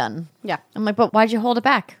game and I'm done. Yeah. I'm like, but why'd you hold it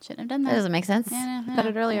back? Shouldn't have done That that. doesn't make sense. Got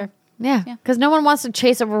it earlier. Yeah. Because no one wants to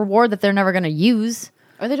chase a reward that they're never going to use.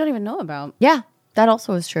 Or they don't even know about. Yeah. That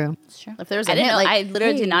also is true. Sure. If there's I a didn't hint, know. like, I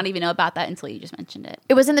literally hey. did not even know about that until you just mentioned it.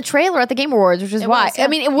 It was in the trailer at the Game Awards, which is why. was, yeah. I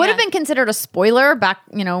mean, it would have been considered a spoiler back,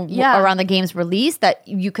 around the game's release that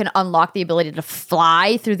you can unlock the ability to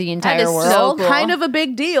fly through the entire That is world. so kind of a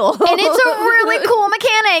big deal. And it's a really cool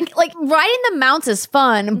mechanic. Like riding the mounts is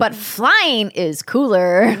fun, but flying is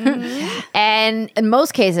cooler. And in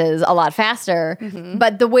most cases, a lot faster.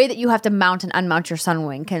 But the way that you have to mount and unmount your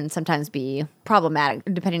Sunwing can sometimes be problematic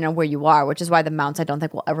depending on where you are, which is why the mounts I don't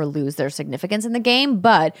think will ever lose their significance in the game.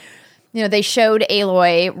 But they showed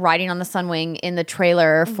Aloy riding on the Sunwing in the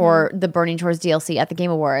trailer for the Burning Shores DLC at the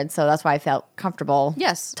Game Awards. So that's why I felt comfortable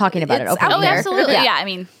talking about it It's openly out Oh, here. absolutely. Yeah, I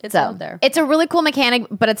mean, It's So out there. it's a really cool mechanic,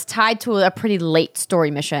 but it's tied to a pretty late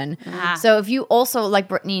story mission. So if you also, like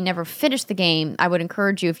Brittany, never finished the game, I would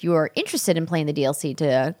encourage you, if you are interested in playing the DLC,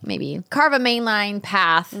 to maybe carve a mainline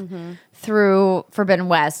path through Forbidden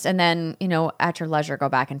West, and then, at your leisure, go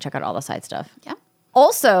back and check out all the side stuff. Yeah.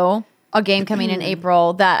 Also, a game coming in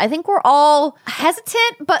April that I think we're all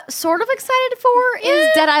hesitant but sort of excited for is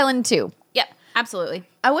Dead Island 2. Yep, absolutely.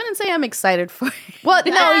 I wouldn't say I'm excited for it. Well,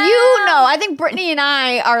 no, I think Brittany and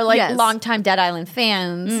I are like Yes. longtime Dead Island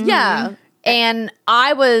fans. Yeah. And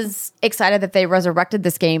I was excited that they resurrected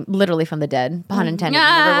this game literally from the dead, pun intended in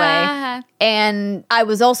every way. And I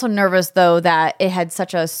was also nervous, though, that it had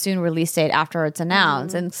such a soon release date after it's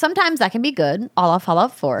announced. And sometimes that can be good, a la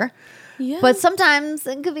Fallout 4. Yeah. But sometimes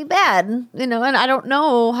it could be bad, and I don't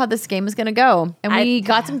know how this game is going to go. And we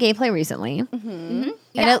got some gameplay recently.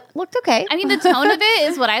 And it looked okay. I mean, the tone of it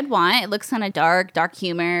is what I'd want. It looks kind of dark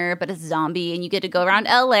humor, but it's zombie, and you get to go around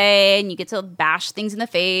LA, and you get to bash things in the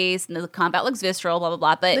face, and the combat looks visceral, blah, blah,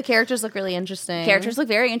 blah. But The characters look really interesting. characters look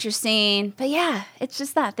very interesting. But yeah, it's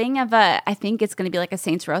just that thing of, I think it's going to be like a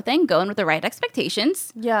Saints Row thing, going with the right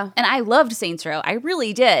expectations. Yeah. And I loved Saints Row. I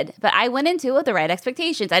really did. But I went into it with the right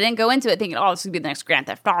expectations. I didn't go into it thinking, oh, this is going to be the next Grand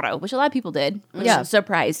Theft Auto, which a lot of people did, which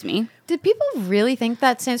surprised me. Did people really think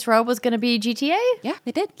that Saints Row was going to be GTA? Yeah,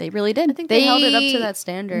 they did. They really did. I think They held it up to that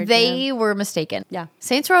standard. They were mistaken. Yeah.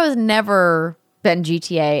 Saints Row has never been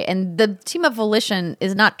GTA, and the team at Volition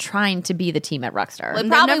is not trying to be the team at Rockstar. we They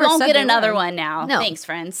probably never won't said get they another were. one now. No. Thanks,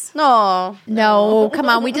 friends. No. No, come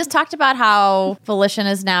on. We just talked about how Volition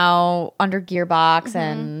is now under Gearbox,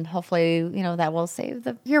 and hopefully, that will save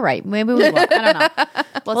the. You're right. Maybe we will. I don't know.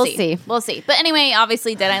 We'll see. We'll see. But anyway,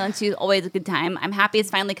 obviously, Dead Island 2 is always a good time. I'm happy it's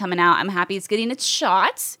finally coming out. I'm happy it's getting its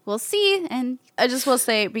shot. We'll see. And I just will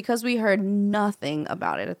say, because we heard nothing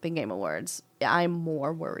about it at the Game Awards, I'm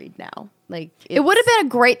more worried now. Like It would have been a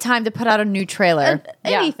great time to put out a new trailer.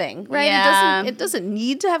 anything, right? Yeah. It doesn't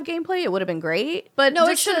need to have gameplay. It would have been great, but No,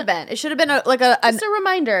 it just should have a- been. It should have been a Just a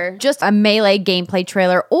reminder. just a Melee gameplay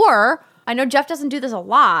trailer, or I know Jeff doesn't do this a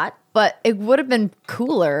lot, but it would have been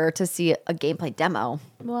cooler to see a gameplay demo.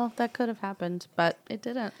 Well, that could have happened, but it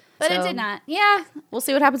didn't. But it So, did not. Yeah. We'll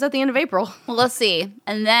see what happens at the end of April. Well, let's see.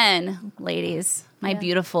 And then, ladies, my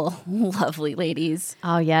beautiful, lovely ladies.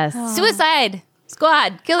 Oh yes. Suicide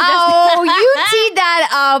Squad. Kill the Oh, you teed that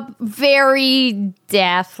up very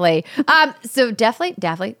deftly. So deftly,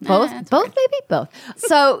 both, maybe.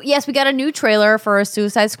 So yes, we got a new trailer for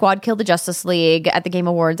Suicide Squad: Kill the Justice League at the Game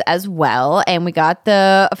Awards as well, and we got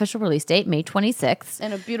the official release date, May 26th.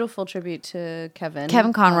 And a beautiful tribute to Kevin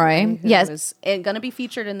Conroy. who Yes. is going to be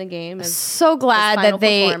featured in the game. As So glad final that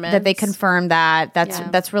they performance. confirmed that. Yeah.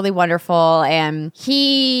 That's really wonderful, and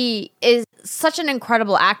he is such an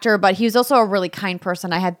incredible actor, but he was also a really kind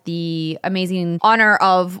person. I had the amazing honor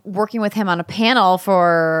of working with him on a panel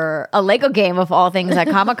for a Lego game of all things at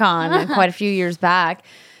Comic-Con quite a few years back.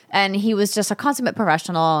 And he was just a consummate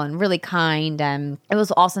professional and really kind. And it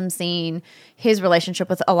was awesome seeing his relationship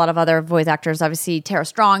with a lot of other voice actors. Obviously, Tara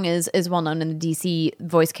Strong is well known in the DC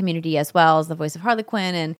voice community as well as the voice of Harley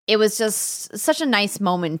Quinn. And it was just such a nice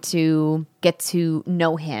moment to get to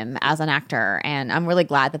know him as an actor. And I'm really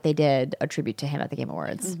glad that they did a tribute to him at the Game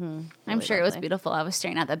Awards. I'm sure it was beautiful. I was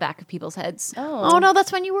staring at the back of people's heads. Oh, no,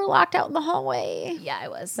 that's when you were locked out in the hallway. Yeah, I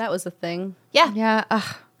was. that was the thing. Yeah, Yeah.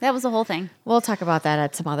 that was the whole thing. We'll talk about that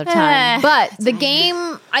at some other time. But the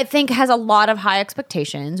game, I think, has a lot of high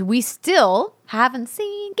expectations. We still haven't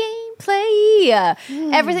seen gameplay.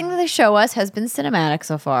 Everything that they show us has been cinematic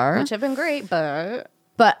so far. Which have been great, but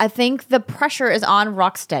But I think the pressure is on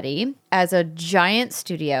Rocksteady as a giant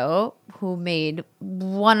studio who made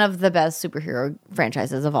one of the best superhero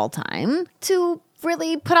franchises of all time to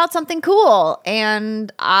really put out something cool.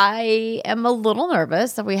 And I am a little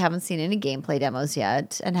nervous that we haven't seen any gameplay demos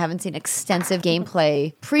yet and haven't seen extensive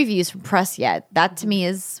gameplay previews from press yet. That to me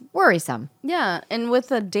is worrisome. yeah. And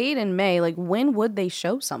with a date in May, like when would they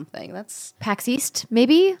show something? That's PAX East,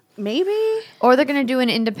 maybe? maybe. Or they're going to do an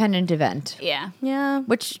independent event, Yeah. Yeah.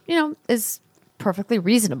 which, is perfectly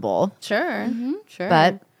reasonable. Sure. Sure.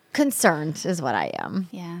 But concerned is what I am.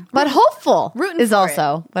 Yeah. But hopeful Rooting is for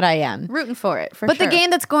also what I am. rooting for it. For But sure. the game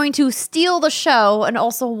that's going to steal the show and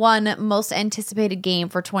also won most anticipated game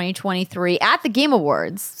for 2023 at the Game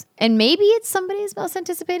Awards And maybe it's somebody's most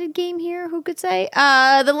anticipated game here. Who could say?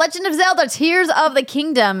 The Legend of Zelda Tears of the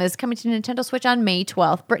Kingdom is coming to Nintendo Switch on May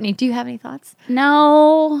 12th. Brittany, do you have any thoughts?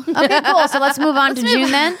 No. Okay, cool. So let's move on to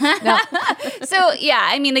June then. No. So yeah,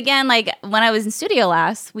 I mean, again, like when I was in studio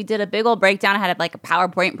last, we did a big old breakdown. I had like a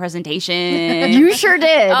PowerPoint presentation. You sure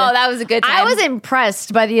did. Oh, that was a good time. I was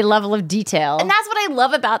impressed by the level of detail. And that's what I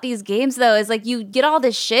love about these games, though, is like you get all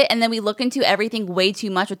this shit and then we look into everything way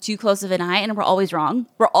too much with too close of an eye and we're always wrong.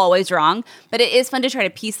 We're always wrong. But it is fun to try to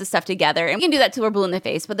piece the stuff together. And we can do that till we're blue in the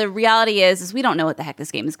face. But the reality is we don't know what the heck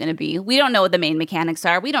this game is going to be. We don't know what the main mechanics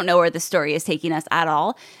are. We don't know where the story is taking us at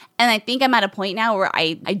all. And I think I'm at a point now where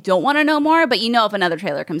I don't want to know more, but if another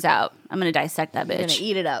trailer comes out, I'm going to dissect that bitch. You're going to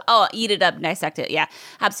eat it up. Oh, eat it up, dissect it. Yeah,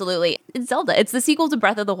 absolutely. It's Zelda. It's the sequel to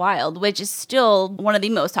Breath of the Wild, which is still one of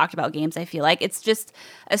the most talked about games, I feel like. It's just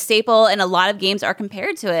a staple, and a lot of games are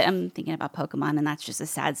compared to it. I'm thinking about Pokemon, and that's just a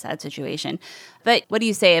sad, sad situation. But what do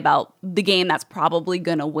you say about the game that's probably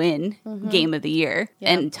going to win Game of the Year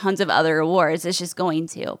and tons of other awards? It's just going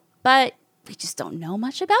to. But we just don't know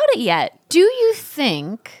much about it yet. Do you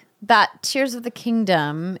think that Tears of the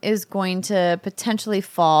Kingdom is going to potentially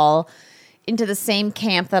fall into the same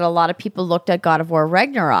camp that a lot of people looked at God of War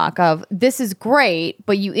Ragnarok of, this is great,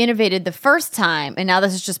 but you innovated the first time, and now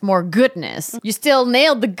this is just more goodness. You still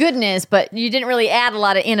nailed the goodness, but you didn't really add a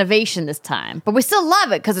lot of innovation this time. But we still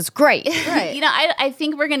love it because it's great. Right. I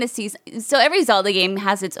think we're going to see... So every Zelda game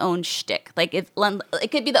has its own shtick. Like, it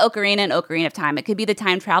could be the Ocarina and Ocarina of Time. It could be the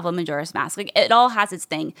time travel Majora's Mask. Like, it all has its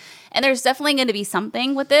thing. And there's definitely going to be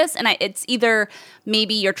something with this. And it's either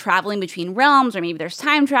maybe you're traveling between realms, or maybe there's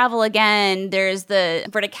time travel again. There's the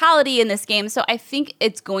verticality in this game. So I think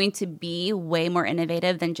it's going to be way more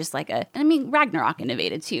innovative than just Ragnarok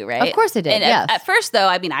innovated too, right? Of course it did, And yes. at first, though,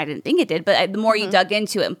 I didn't think it did, but the more you dug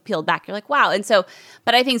into it and peeled back, you're like, wow. And so,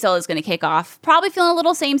 but I think Zelda's going to kick off, probably feeling a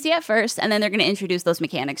little samey at first, and then they're going to introduce those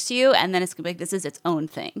mechanics to you, and then it's going to be like, this is its own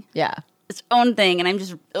thing. Yeah. Its own thing, and I'm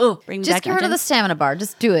just bring me Just back get rid of the dungeons. stamina bar.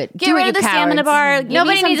 Just do it. Get rid of the stamina bar. Give me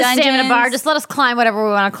Nobody some needs a stamina dungeons. bar. Just let us climb whatever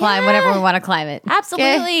we want to climb, whenever we want to climb it.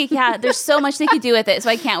 Absolutely. Okay? Yeah, there's so much they could do with it. So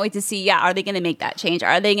I can't wait to see, are they going to make that change?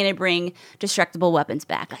 Are they going to bring destructible weapons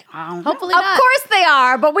back? Hopefully Of not. course they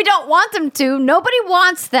are, but we don't want them to. Nobody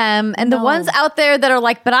wants them. And the ones out there that are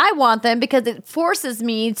like, but I want them because it forces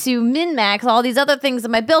me to min-max all these other things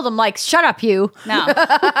in my build. I'm like, shut up, you. No.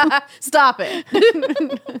 Stop it.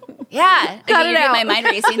 Yeah. Cut it you're out. getting my mind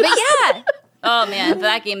racing. But yeah. Oh, man.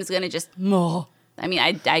 That game is going to just...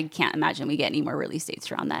 I can't imagine we get any more release dates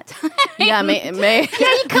around that time. Yeah, May You May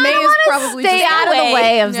kind is of probably stay just out of the away.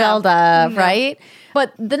 way of Yeah. Zelda, right?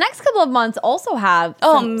 But the next couple of months also have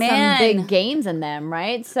some man. big games in them,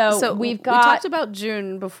 right? So, So we we got talked about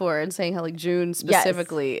June before and saying how June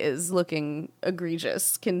specifically is looking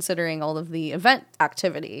egregious considering all of the event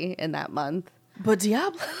activity in that month. But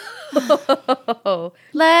Diablo.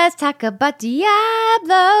 Let's talk about Diablo.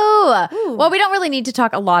 Well, we don't really need to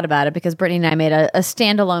talk a lot about it because Brittany and I made a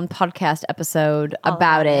standalone podcast episode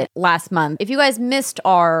about it last month. If you guys missed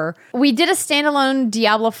we did a standalone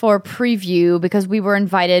Diablo 4 preview because we were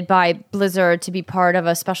invited by Blizzard to be part of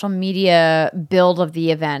a special media build of the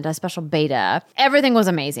event, a special beta. Everything was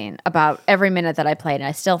amazing about every minute that I played, and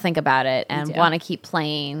I still think about it and want to keep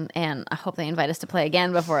playing, and I hope they invite us to play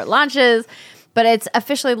again before it launches. But it's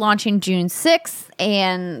officially launching June 6th,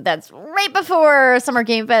 and that's right before Summer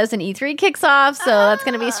Game Fest and E3 kicks off, so that's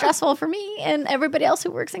going to be stressful for me and everybody else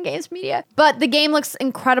who works in games media. But the game looks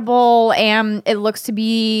incredible, and it looks to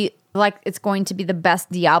be like it's going to be the best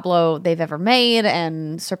Diablo they've ever made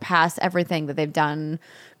and surpass everything that they've done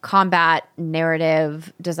combat,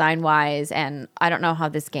 narrative, design-wise, and I don't know how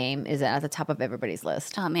this game is at the top of everybody's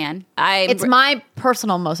list. Oh, man. It's my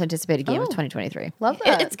personal most anticipated game of 2023. Love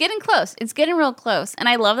that. It's getting close. It's getting real close. And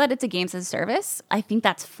I love that it's a games as a service. I think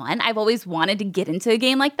that's fun. I've always wanted to get into a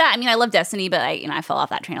game like that. I love Destiny, but I fell off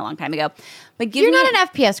that train a long time ago. But You're not an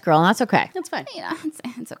FPS girl, and that's okay. That's fine.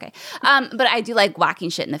 It's okay. But I do like whacking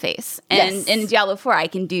shit in the face. And Yes. in Diablo 4, I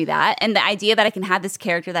can do that. And the idea that I can have this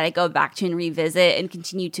character that I go back to and revisit and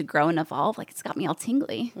continue to grow and evolve, it's got me all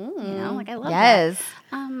tingly. I love that. Yes.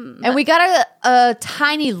 And we got a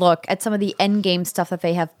tiny look at some of the end game stuff that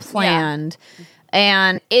they have planned.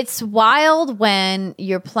 And it's wild when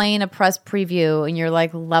you're playing a press preview and you're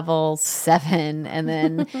like level 7 and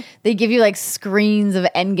then they give you like screens of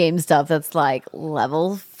end game stuff that's like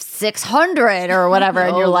level 600 or whatever.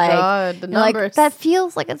 And Oh, you're like, God, the you're like, numbers. that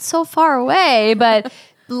feels like it's so far away. But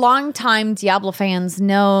longtime Diablo fans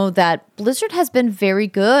know that Blizzard has been very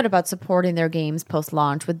good about supporting their games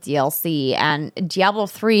post-launch with DLC. And Diablo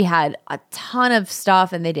 3 had a ton of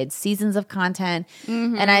stuff and they did seasons of content.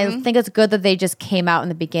 And I think it's good that they just came out in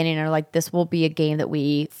the beginning and are like, this will be a game that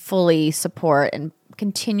we fully support and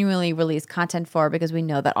continually release content for because we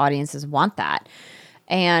know that audiences want that.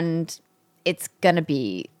 And it's going to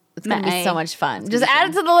be so much fun. Just add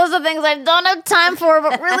it to the list of things I don't have time for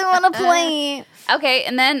but really want to play. Okay,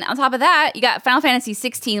 and then on top of that, you got Final Fantasy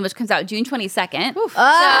 16, which comes out June 22nd.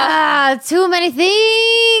 Too many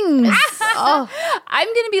things. I'm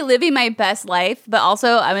going to be living my best life, but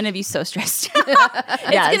also I'm going to be so stressed.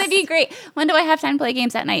 It's going to be great. When do I have time to play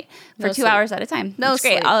games at night for 2 hours at a time? No it's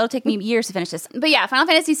great. sleep. It'll take me years to finish this. But yeah, Final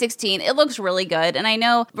Fantasy 16, it looks really good. And I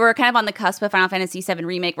know we're kind of on the cusp of Final Fantasy 7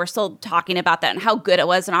 Remake. We're still talking about that and how good it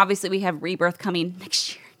was. And obviously we have Rebirth coming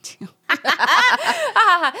next year too.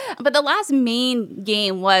 But the last main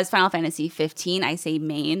game was Final Fantasy 15. I say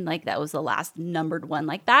main, like that was the last numbered one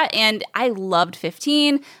like that. And I loved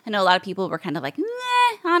 15. I know a lot of people were kind of like, meh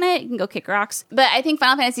on it. You can go kick rocks. But I think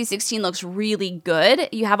Final Fantasy 16 looks really good.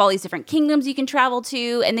 You have all these different kingdoms you can travel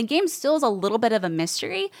to. And the game still is a little bit of a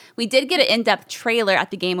mystery. We did get an in-depth trailer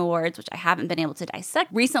at the Game Awards, which I haven't been able to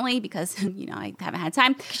dissect recently because, I haven't had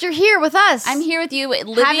time. Because you're here with us. I'm here with you,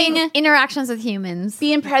 living, having interactions with humans.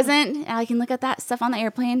 being present. I can look at that stuff on the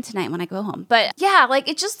airplane tonight when I go home. But yeah, like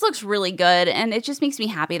it just looks really good. And it just makes me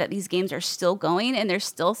happy that these games are still going and they're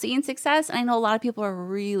still seeing success. And I know a lot of people are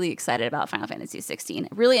really excited about Final Fantasy 16.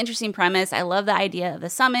 Really interesting premise. I love the idea of the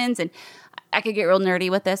summons, and I could get real nerdy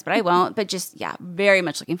with this, but I won't. But just, yeah, very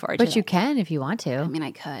much looking forward to it. But you can if you want to. I mean,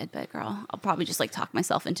 I could, but girl, I'll probably just like talk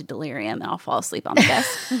myself into delirium and I'll fall asleep on the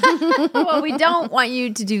desk. Well, we don't want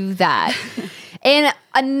you to do that. And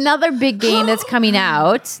another big game that's coming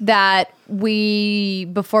out that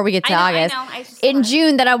before we get to August, in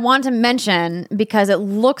June that I want to mention because it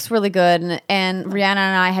looks really good, and Rihanna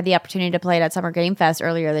and I had the opportunity to play it at Summer Game Fest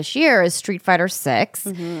earlier this year, is Street Fighter 6.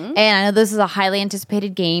 And I know this is a highly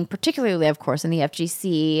anticipated game, particularly, of course, in the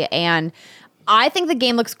FGC. And I think the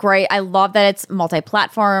game looks great. I love that it's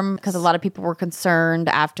multi-platform because a lot of people were concerned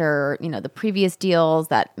after, the previous deals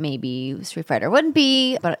that maybe Street Fighter wouldn't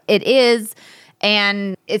be, but it is.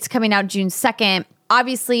 And it's coming out June 2nd.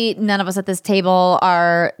 Obviously, none of us at this table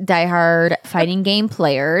are diehard fighting game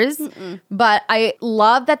players, but I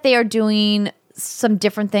love that they are doing some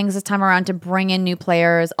different things this time around to bring in new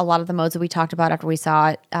players. A lot of the modes that we talked about after we saw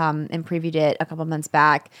it and previewed it a couple months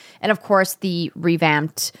back. And of course, the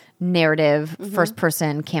revamped narrative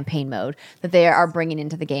first-person campaign mode that they are bringing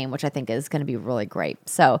into the game, which I think is going to be really great.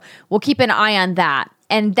 So we'll keep an eye on that.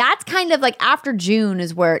 And that's kind of like after June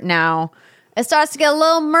is where now it starts to get a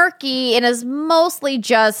little murky and is mostly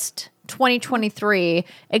just 2023,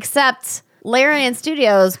 except Larian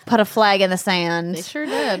Studios put a flag in the sand. They sure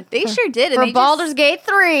did. They sure did. For Baldur's Gate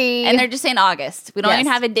 3. And they're just saying August. We don't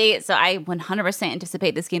even have a date, so I 100%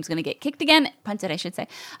 anticipate this game's going to get kicked again. Punted, I should say.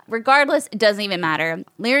 Regardless, it doesn't even matter.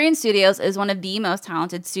 Larian Studios is one of the most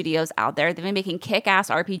talented studios out there. They've been making kick-ass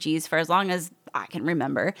RPGs for as long as I can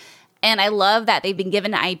remember. And I love that they've been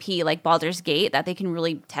given an IP like Baldur's Gate that they can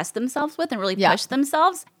really test themselves with and really push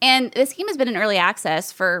themselves. And this game has been in early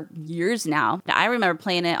access for years now. I remember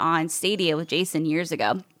playing it on Stadia with Jason years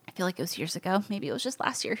ago. I feel like it was years ago. Maybe it was just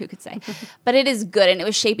last year. Who could say? But it is good, and it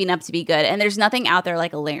was shaping up to be good. And there's nothing out there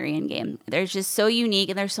like a Larian game. They're just so unique,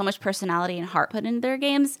 and there's so much personality and heart put into their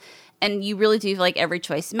games. And you really do feel like every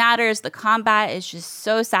choice matters. The combat is just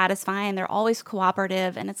so satisfying. They're always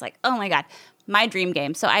cooperative, and it's like, oh my God. My dream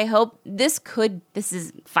game. So I hope this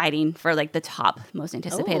is fighting for like the top most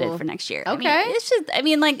anticipated for next year. Okay. It's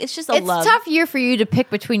just a love. It's a tough year for you to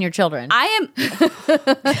pick between your children. I am.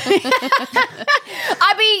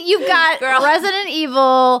 I mean, you've got Resident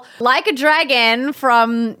Evil, Like a Dragon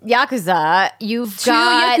from Yakuza. You've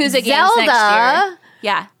got Yakuza games Zelda. next year.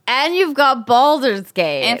 Yeah. And you've got Baldur's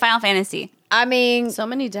Gate. And Final Fantasy. I mean, So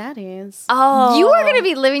many daddies. Oh. you are going to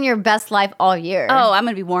be living your best life all year. Oh, I'm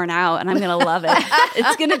going to be worn out and I'm going to love it.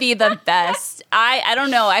 It's going to be the best. I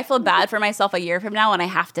don't know. I feel bad for myself a year from now when I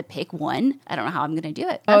have to pick one. I don't know how I'm going to do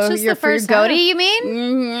it. Oh, just your the first goatee, half. you mean?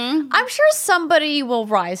 Mm-hmm. I'm sure somebody will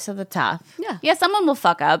rise to the top. Yeah, someone will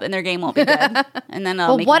fuck up and their game won't be good. And then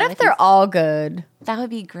Well, what if they're all good? That would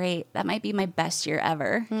be great. That might be my best year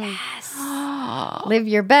ever. Yes. Live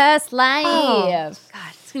your best life. Oh, God,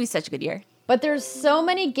 it's going to be such a good year. But there's so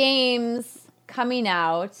many games coming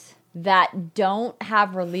out that don't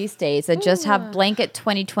have release dates, that just have blanket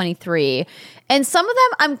 2023. And some of them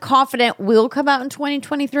I'm confident will come out in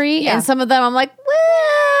 2023. And some of them I'm like,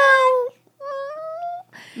 well,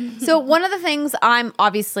 So one of the things I'm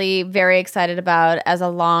obviously very excited about as a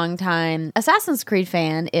longtime Assassin's Creed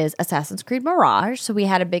fan is Assassin's Creed Mirage. So we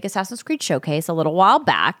had a big Assassin's Creed showcase a little while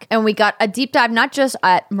back, and we got a deep dive not just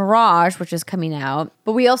at Mirage, which is coming out,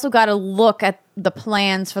 but we also got a look at the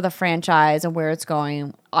plans for the franchise and where it's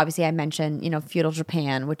going. Obviously, I mentioned, feudal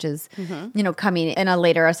Japan, which is, coming in a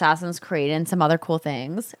later Assassin's Creed and some other cool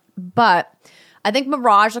things. But I think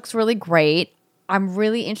Mirage looks really great. I'm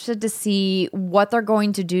really interested to see what they're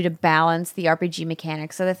going to do to balance the RPG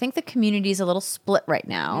mechanics. So I think the community is a little split right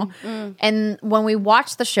now. Mm-hmm. And when we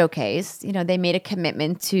watched the showcase, they made a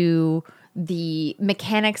commitment to the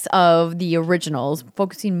mechanics of the originals,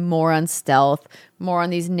 focusing more on stealth, more on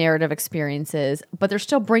these narrative experiences, but they're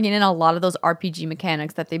still bringing in a lot of those RPG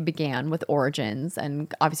mechanics that they began with Origins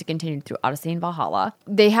and obviously continued through Odyssey and Valhalla.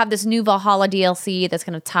 They have this new Valhalla DLC that's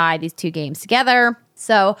going to tie these two games together.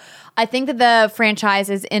 So I think that the franchise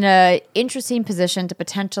is in an interesting position to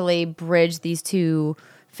potentially bridge these two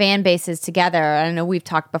fan bases together. I know we've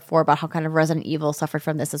talked before about how kind of Resident Evil suffered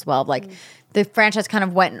from this as well. Like the franchise kind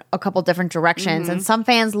of went a couple different directions, and some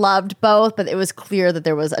fans loved both, but it was clear that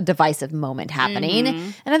there was a divisive moment happening.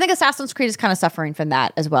 And I think Assassin's Creed is kind of suffering from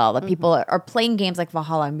that as well. That people are playing games like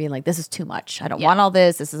Valhalla and being like, this is too much. I don't want all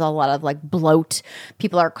this. This is a lot of like bloat.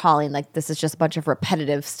 People are calling like this is just a bunch of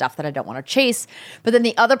repetitive stuff that I don't want to chase. But then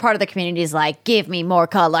the other part of the community is like, give me more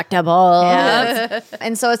collectibles. Yeah.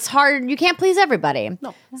 And so it's hard. You can't please everybody.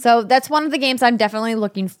 No. So that's one of the games I'm definitely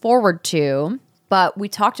looking forward to. But we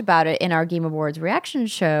talked about it in our Game Awards reaction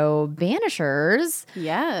show, Banishers.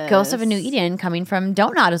 Yes. Ghost of a New Eden coming from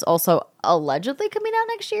Don't Nod is also allegedly coming out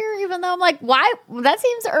next year, even though I'm like, why? That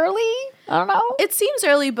seems early. I don't know. It seems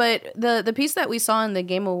early, but the piece that we saw in the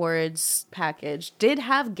Game Awards package did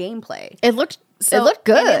have gameplay. It looked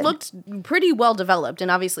good. It looked pretty well developed,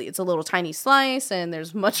 and obviously it's a little tiny slice, and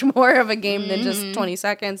there's much more of a game than just 20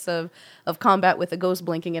 seconds of combat with a ghost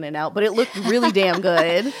blinking in and out, but it looked really damn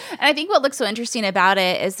good. And I think what looks so interesting about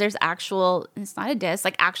it is there's it's not a disc,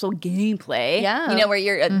 like actual gameplay. Yeah. Where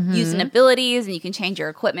you're using abilities and you can change your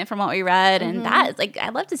equipment from what we read, and that is like,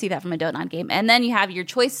 I'd love to see that from a Don't Nod game. And then you have your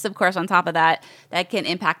choices, of course, on top of that can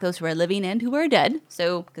impact those who are living and who are dead.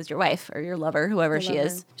 So, because your wife or your lover, whoever she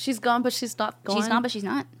is. She's gone, but she's not gone. She's gone, but she's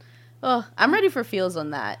not. Oh, I'm ready for feels on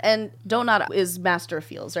that. And Don't Nod is Master of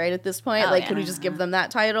Feels, right? At this point, could we just give them that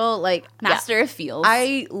title? Like Master of Feels.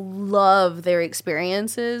 I love their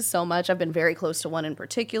experiences so much. I've been very close to one in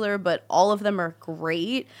particular, but all of them are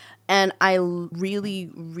great. And I really,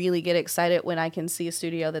 really get excited when I can see a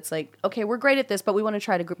studio that's like, okay, we're great at this, but we want to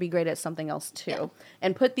try to be great at something else too.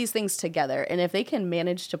 And put these things together. And if they can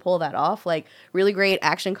manage to pull that off, like really great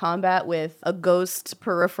action combat with a ghost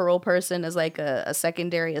peripheral person as like a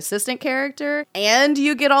secondary assistant character, and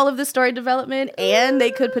you get all of the story development, and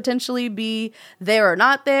they could potentially be there or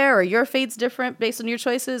not there, or your fate's different based on your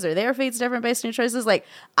choices, or their fate's different based on your choices. Like,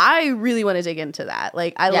 I really want to dig into that.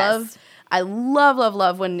 Like, I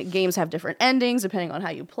love when games have different endings depending on how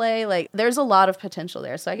you play. Like, there's a lot of potential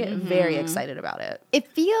there, so I get very excited about it. It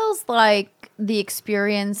feels like the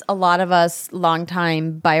experience a lot of us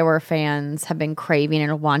longtime BioWare fans have been craving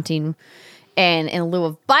and wanting, and in lieu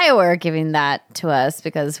of BioWare giving that to us,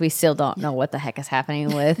 because we still don't know what the heck is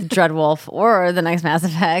happening with Dreadwolf or the next Mass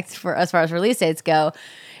Effect for as far as release dates go.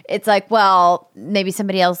 It's like, well, maybe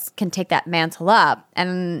somebody else can take that mantle up.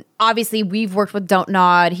 And obviously, we've worked with Don't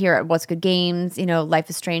Nod here at What's Good Games. Life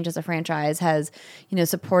is Strange as a franchise has,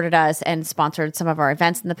 supported us and sponsored some of our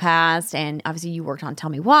events in the past. And obviously, you worked on Tell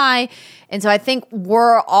Me Why. And so I think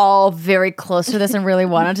we're all very close to this and really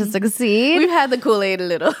wanted to succeed. We've had the Kool-Aid a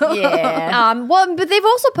little. Yeah. But they've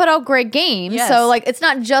also put out great games. Yes. So, it's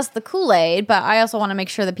not just the Kool-Aid, but I also want to make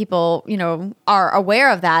sure that people, are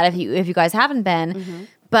aware of that if you guys haven't been.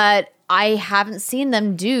 But I haven't seen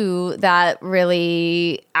them do that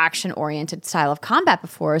really action-oriented style of combat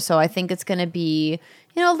before. So I think it's going to be,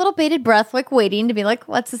 a little bated breath, waiting to be like,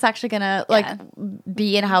 what's this actually going to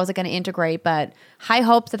be and how is it going to integrate? But high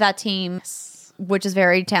hopes that team, which is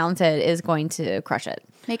very talented, is going to crush it.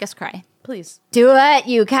 Make us cry. Please. Do it,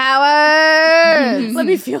 you cowards! Let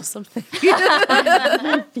me feel something.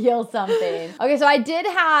 Feel something. Okay, so I did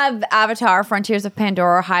have Avatar Frontiers of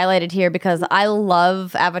Pandora highlighted here because I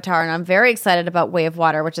love Avatar and I'm very excited about Way of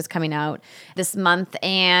Water, which is coming out this month.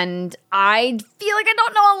 And I feel like I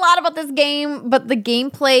don't know a lot about this game, but the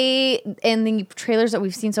gameplay and the trailers that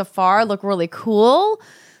we've seen so far look really cool.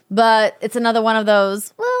 But it's another one of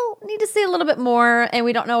those, well, need to see a little bit more. And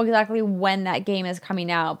we don't know exactly when that game is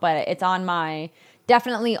coming out, but it's on my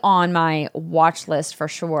definitely on my watch list for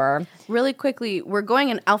sure. Really quickly, we're going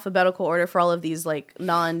in alphabetical order for all of these like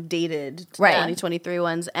non-dated 2023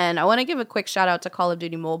 ones, and I want to give a quick shout out to Call of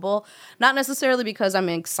Duty Mobile. Not necessarily because I'm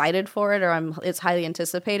excited for it or it's highly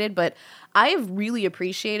anticipated, but I've really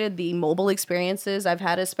appreciated the mobile experiences I've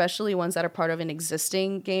had, especially ones that are part of an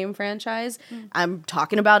existing game franchise. I'm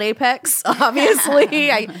talking about Apex, obviously.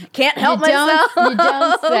 I can't help myself. You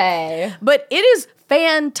don't say. But it is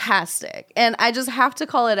fantastic. And I just have to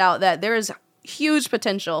call it out that there is huge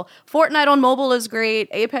potential. Fortnite on mobile is great.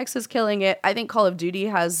 Apex is killing it. I think Call of Duty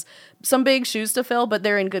has some big shoes to fill, but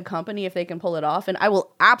they're in good company if they can pull it off. And I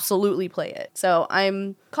will absolutely play it. So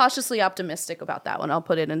I'm cautiously optimistic about that one. I'll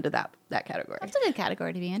put it into that category. That's a good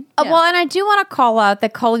category to be in. Well, and I do want to call out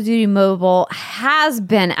that Call of Duty Mobile has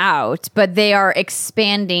been out, but they are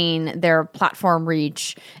expanding their platform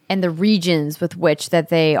reach and the regions with which that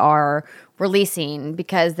they are releasing,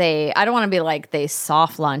 because I don't want to be like they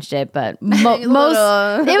soft launched it, but it was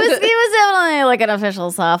definitely like an official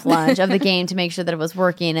soft launch of the game to make sure that it was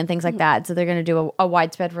working and things like that. So they're going to do a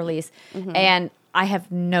widespread release, and I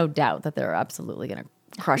have no doubt that they're absolutely going to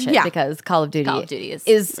crush it because Call of Duty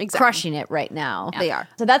is crushing it right now. They are.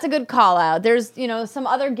 So that's a good call out. There's, some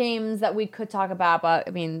other games that we could talk about, but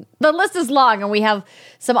I mean, the list is long and we have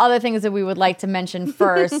some other things that we would like to mention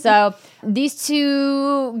first. So these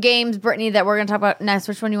two games, Brittany, that we're going to talk about next,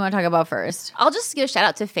 which one do you want to talk about first? I'll just give a shout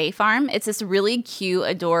out to Fae Farm. It's this really cute,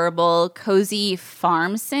 adorable, cozy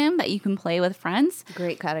farm sim that you can play with friends.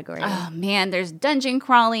 Great category. Oh man, there's dungeon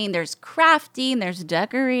crawling, there's crafting, there's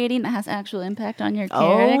decorating that has actual impact on your character.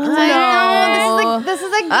 I know. This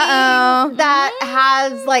is a game that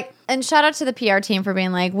has like, and shout out to the PR team for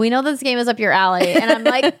being like, we know this game is up your alley, and I'm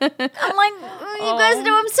like, you guys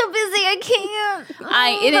know I'm so busy, I can't.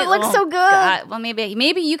 It looks so good. God. Well,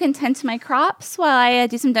 maybe you can tend to my crops while I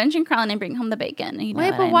do some dungeon crawling and bring home the bacon.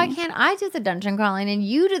 Why can't I do the dungeon crawling and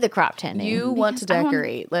you do the crop tending? You want to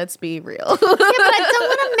decorate. Let's be real. Yeah, but I don't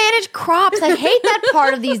want to manage crops. I hate that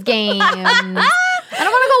part of these games. I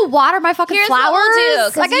don't want to go water my fucking flowers. What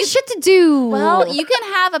we'll do, I got shit to do. Well, you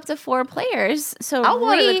can have up to 4 players. So I'll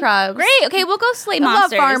water the crops. Great. Okay, we'll go slay I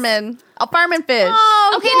monsters. love farming. I'll farm and fish.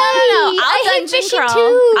 Oh, Okay, no. I hate Dungeon fishing crawl.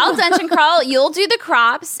 too. I'll dungeon crawl. You'll do the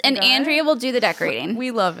crops, and Andrea will do the decorating.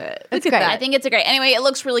 We love it. It's great. I think it's great. Anyway, it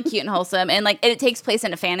looks really cute and wholesome, and like it takes place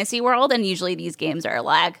in a fantasy world, and usually these games are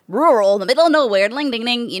like rural, in the middle of nowhere, ding ding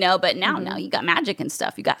ding, But now you got magic and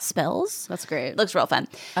stuff. You got spells. That's great. It looks real fun.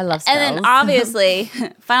 I love spells. And then obviously,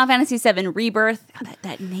 Final Fantasy VII Rebirth.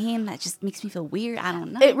 That name that just makes me feel weird. I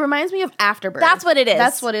don't know. It reminds me of Afterbirth. That's what it is.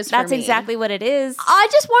 That's what it is. That's exactly what it is. I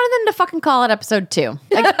just wanted them to fucking call it episode 2.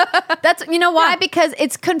 Like, that's, you know why? Because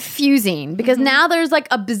it's confusing. Because now there's like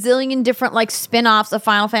a bazillion different like spin-offs of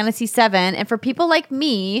Final Fantasy VII. And for people like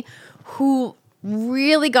me who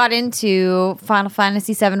really got into Final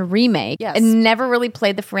Fantasy VII Remake and never really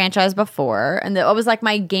played the franchise before, and it was like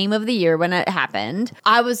my game of the year when it happened.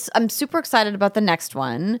 I'm super excited about the next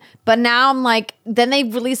one, but now I'm like, then they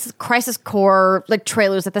released Crisis Core like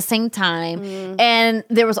trailers at the same time, and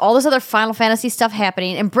there was all this other Final Fantasy stuff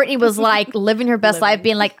happening, and Brittany was like living her best life,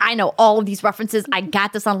 being like, I know all of these references, I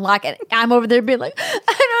got this on lock, and I'm over there being like, I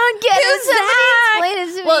don't get it. Somebody explain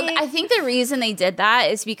it to me. Well, I think the reason they did that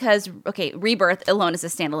is because, Rebirth alone is a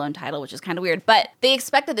standalone title, which is kind of weird, but they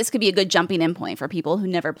expect that this could be a good jumping in point for people who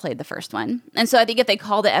never played the first one. And so I think if they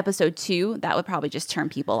called it episode 2, that would probably just turn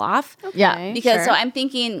people off. Yeah. Because so I'm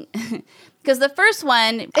thinking, because the first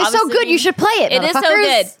one it's so good, you should play it. It is so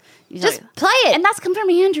good. Just play it. And that's come from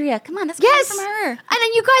Andrea. Come on, that's coming from her. And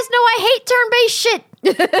then you guys know I hate turn-based shit.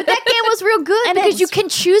 But that game was real good And because it's- you can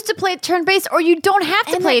choose to play it turn-based or you don't have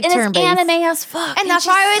to play it turn-based. And it's anime as fuck. And that's she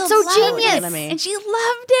why it's still so loved genius. it. And she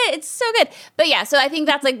loved it. It's so good. But yeah, so I think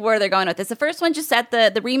that's like where they're going with this. The first one just set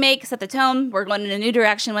the remake, set the tone. We're going in a new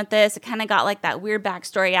direction with this. It kind of got like that weird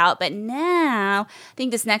backstory out. But now I think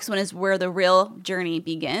this next one is where the real journey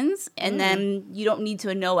begins. And then you don't need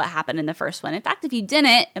to know what happened in the first one. In fact, if you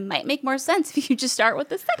didn't, it might make more sense if you just start with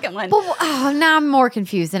the second one. But now I'm more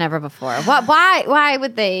confused than ever before. Why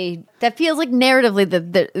would they? That feels like narratively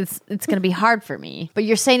that it's going to be hard for me. But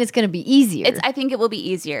you're saying it's going to be easier. I think it will be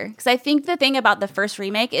easier. Because I think the thing about the first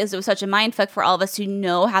remake is it was such a mindfuck for all of us who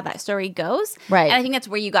know how that story goes. Right. And I think that's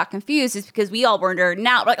where you got confused is because we all were nerding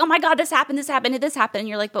out. Like, oh my God, this happened. And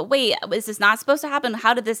you're like, but wait, is this not supposed to happen?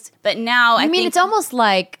 How did this? But now I think it's almost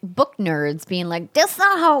like book nerds being like, that's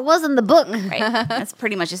not how it was in the book. Right. That's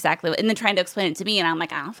pretty much exactly what. And then trying to explain it to me, and I'm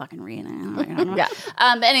like, I don't fucking read it. Yeah.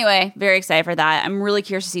 But anyway, very excited for that. I'm really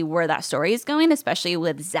curious to see where that story is going, especially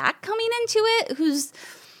with Zach coming into it, who's,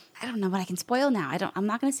 I don't know what I can spoil now. I'm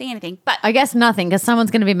not going to say anything, but I guess nothing because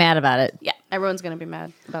someone's going to be mad about it. yeah. Everyone's going to be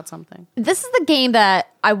mad about something. This is the game that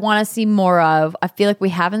I want to see more of. I feel like we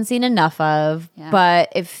haven't seen enough of,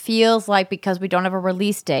 but it feels like because we don't have a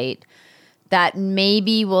release date, that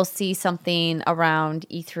maybe we'll see something around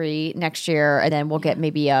E3 next year, and then we'll get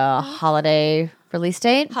maybe a holiday release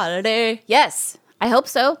date. Holiday. Yes. I hope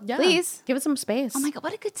so. Yeah. Please. Give it some space. Oh my God,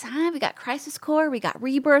 what a good time. We got Crisis Core, we got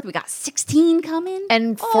Rebirth, we got 16 coming.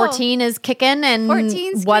 And 14 is kicking and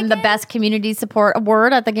 14's won the kicking. best community support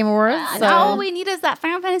award at the Game Awards. And all we need is that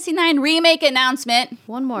Final Fantasy IX remake announcement.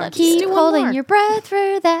 One more. Let's keep do one holding more. your breath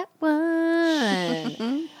for that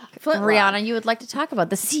one. Flintlock. Rihanna, you would like to talk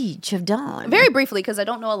about the Siege of Dawn. Very briefly, because I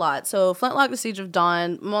don't know a lot. So, Flintlock: The Siege of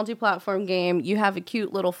Dawn, multi-platform game. You have a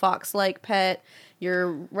cute little fox-like pet.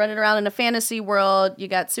 You're running around in a fantasy world. You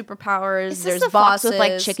got superpowers. Is this There's the fox bosses with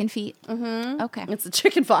like chicken feet? Mm-hmm. Okay. It's a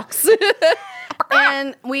chicken fox.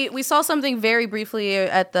 And we saw something very briefly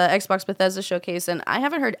at the Xbox Bethesda showcase, and I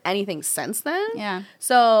haven't heard anything since then. Yeah.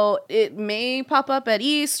 So it may pop up at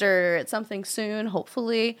East or at something soon,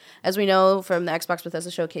 hopefully. As we know from the Xbox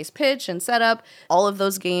Bethesda showcase pitch and setup, all of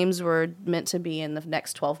those games were meant to be in the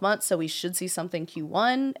next 12 months, so we should see something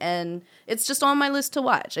Q1, and it's just on my list to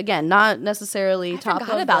watch. Again, not necessarily top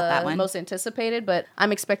forgot of about the that one. most anticipated, but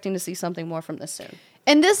I'm expecting to see something more from this soon.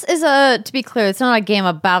 And this is to be clear, it's not a game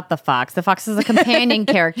about the fox. The fox is a companion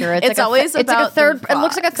character. It's always about the it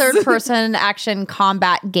looks like a fox. third-person action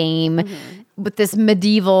combat game with this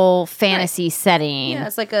medieval fantasy setting. Yeah,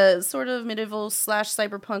 it's like a sort of medieval /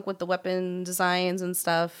 cyberpunk with the weapon designs and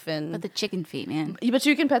stuff. And But the chicken feet, man. but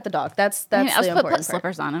you can pet the dog. That's I the mean, I was important put part.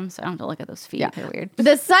 slippers on them, so I don't have to look at those feet. Yeah. They're weird. The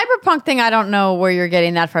cyberpunk thing, I don't know where you're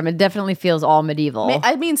getting that from. It definitely feels all medieval.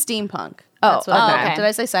 I mean steampunk. Oh, That's what I meant. okay. Did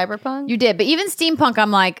I say cyberpunk? You did, but even steampunk, I'm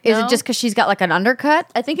like, is No? it just because she's got like an undercut?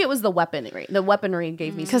 I think it was the weaponry. The weaponry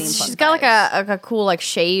gave me Because steampunk she's got like vibes. a cool like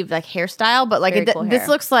shaved like hairstyle, but like Very cool this hair.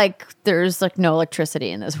 looks like there's like no electricity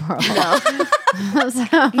in this world.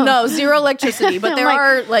 No, zero electricity, but there Like-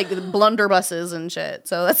 are like blunderbusses and shit.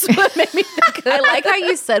 So that's what made me think. I like how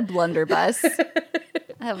you said blunderbuss.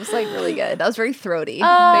 That was like really good. That was very throaty.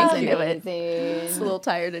 Thank into it. It's a little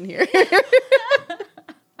tired in here.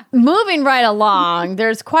 Moving right along,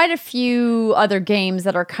 there's quite a few other games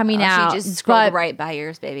that are coming out. She just scrolled but- right by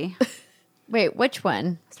yours, baby. Wait, which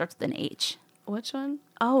one? Starts with an H. Which one?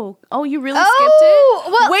 Oh, you really skipped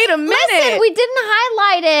it? well, Wait a minute. Listen, we didn't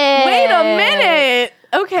highlight it. Wait a minute.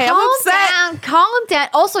 Okay, I'm upset. Calm down.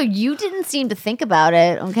 Also, you didn't seem to think about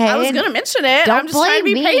it. Okay, I was going to mention it. Don't I'm just trying to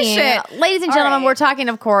be blame me. patient. Ladies and All gentlemen, right. we're talking,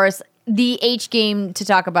 of course, the H game to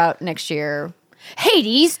talk about next year.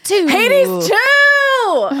 Hades 2. Hades 2!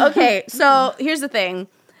 Okay, so here's the thing.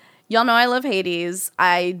 Y'all know I love Hades.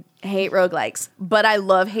 I hate roguelikes, but I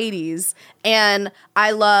love Hades. And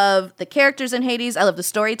I love the characters in Hades. I love the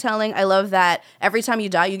storytelling. I love that every time you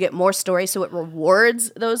die, you get more story, so it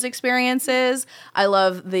rewards those experiences. I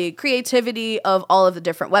love the creativity of all of the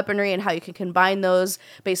different weaponry and how you can combine those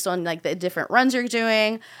based on like the different runs you're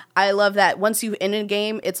doing. I love that once you end a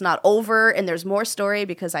game, it's not over and there's more story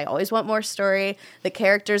because I always want more story. The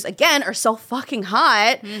characters, again, are so fucking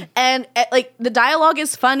hot. And like the dialogue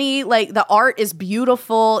is funny. Like the art is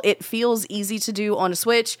beautiful. It feels easy to do on a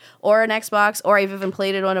Switch or an Xbox, or I've even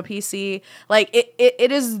played it on a PC. Like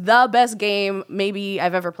it is the best game maybe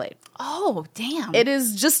I've ever played. Oh, damn. It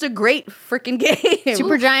is just a great freaking game.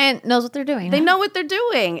 Supergiant knows what they're doing. They know what they're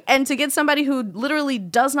doing. And to get somebody who literally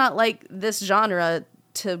does not like this genre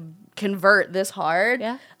to convert this hard,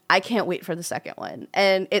 I can't wait for the second one.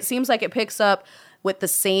 And it seems like it picks up with the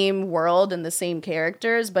same world and the same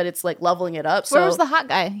characters, but it's like leveling it up. Where So was the hot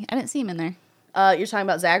guy? I didn't see him in there. you're talking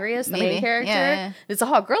about Zagreus, the Maybe. main character? Yeah. It's a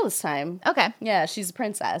hot girl this time. Okay. Yeah, she's a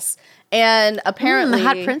princess. And apparently...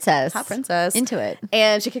 hot princess. Hot princess. Into it.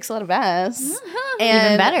 And she kicks a lot of ass. Even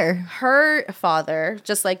And better. her father,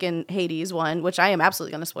 just like in Hades 1, which I am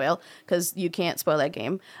absolutely going to spoil because you can't spoil that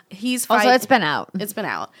game. He's Also, it's been out. It's been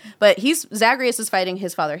out. But Zagreus is fighting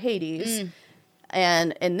his father Hades.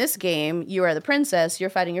 And in this game, you are the princess. You're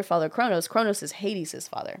fighting your father Kronos. Kronos is Hades'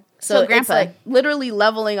 father. So it's Grandpa. like literally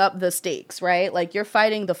leveling up the stakes, right? Like you're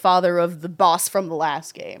fighting the father of the boss from the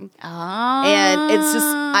last game. Oh. And it's just,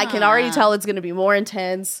 I can already tell it's going to be more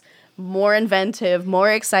intense, more inventive,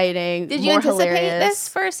 more exciting, Did you more anticipate hilarious. this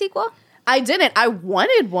for a sequel? I didn't. I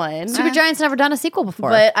wanted one. Supergiant's never done a sequel before.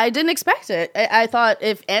 But I didn't expect it. I thought,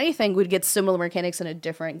 if anything, we'd get similar mechanics in a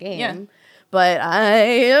different game. Yeah. But I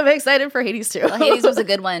am excited for Hades 2. Well, Hades was a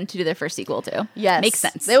good one to do their first sequel to. Yes. Makes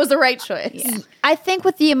sense. It was the right choice. Yeah. I think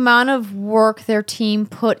with the amount of work their team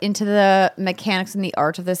put into the mechanics and the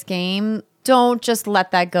art of this game, don't just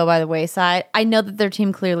let that go by the wayside. I know that their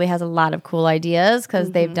team clearly has a lot of cool ideas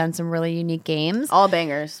because they've done some really unique games. All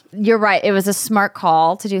bangers. You're right. It was a smart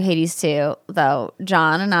call to do Hades 2, though.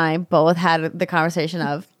 John and I both had the conversation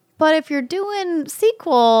of, but if you're doing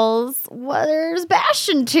sequels, there's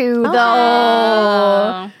Bastion 2,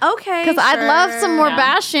 though. Okay. Because I'd love some more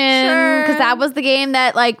Bastion. Because that was the game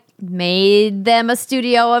that, like, made them a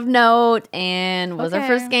studio of note and was their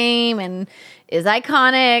first game and is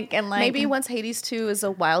iconic. And, like, maybe once Hades 2 is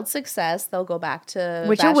a wild success, they'll go back to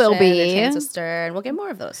Which it will Bastion be. or Transistor, and we'll get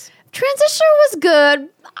more of those. Transistor was good.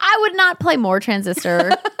 I would not play more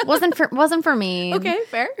Transistor. wasn't for me. Okay,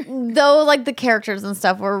 fair. Though, like, the characters and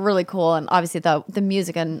stuff were really cool, and obviously the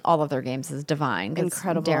music in all of their games is divine.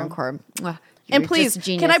 Incredible. Darren Korb. And please,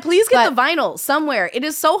 can I please get the vinyl somewhere? It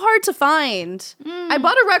is so hard to find. I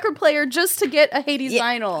bought a record player just to get a Hades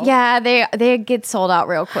vinyl. Yeah, they get sold out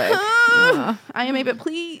real quick. I am a bit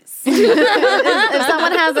please. If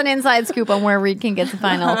someone has an inside scoop on where we can get the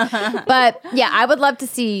final. But yeah, I would love to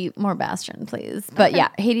see more Bastion, please. But yeah,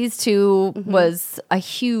 Hades 2 was a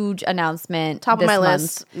huge announcement. Top of my month.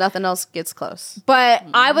 list. Nothing else gets close. But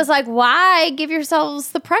I was like, why give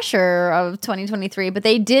yourselves the pressure of 2023? But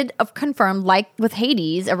they did confirm, like with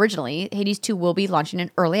Hades originally, Hades 2 will be launching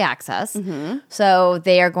in early access. So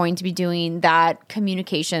they are going to be doing that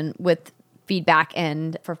communication with feedback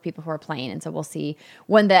and for people who are playing. And so we'll see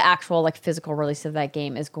when the actual like physical release of that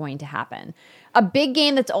game is going to happen. A big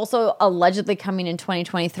game that's also allegedly coming in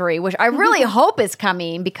 2023, which I really hope is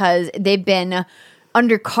coming because they've been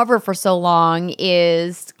undercover for so long,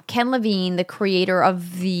 is Ken Levine, the creator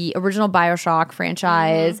of the original BioShock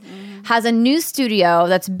franchise, has a new studio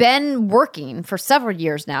that's been working for several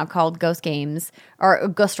years now called Ghost Games, or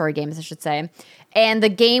Ghost Story Games, I should say. And the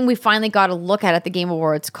game we finally got a look at the Game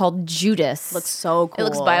Awards called Judas. Looks so cool. It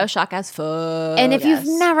looks Bioshock as fuck. And if you've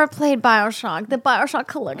never played BioShock, the BioShock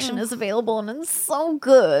collection is available and it's so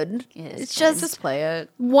good. It's just play it.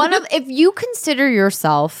 if you consider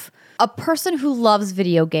yourself a person who loves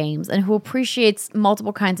video games and who appreciates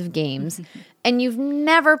multiple kinds of games, and you've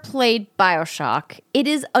never played BioShock, it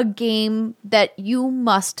is a game that you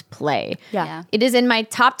must play. Yeah. It is in my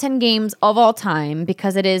top 10 games of all time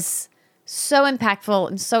because it is so impactful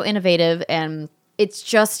and so innovative, and it's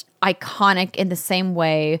just iconic in the same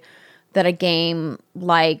way that a game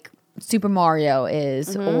like Super Mario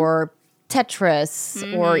is, or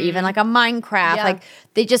Tetris, or even like a Minecraft. Yeah.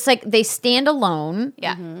 Like they stand alone.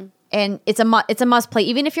 Yeah. And it's a must play.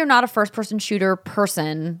 Even if you're not a first person shooter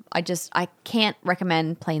person, I can't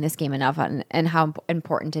recommend playing this game enough and how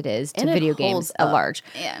important it is to And it video holds games at up. large.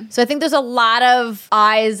 Yeah. So I think there's a lot of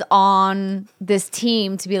eyes on this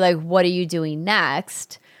team to be like, what are you doing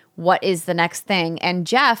next? What is the next thing? And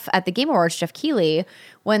Jeff at the Game Awards, Jeff Keighley,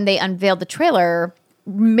 when they unveiled the trailer,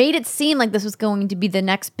 made it seem like this was going to be the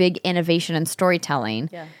next big innovation in storytelling.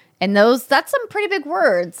 Yeah. And that's some pretty big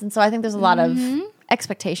words. And so I think there's a lot of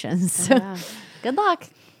expectations. Good luck.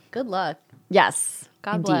 Good luck. Yes.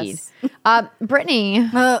 God indeed. Brittany,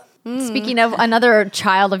 speaking of another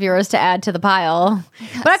child of yours to add to the pile,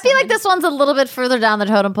 but I feel like this one's a little bit further down the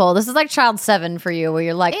totem pole. This is like child 7 for you, where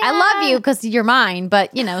you're like, I love you because you're mine,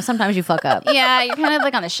 but sometimes you fuck up. Yeah, you're kind of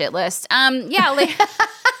like on the shit list.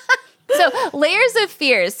 So Layers of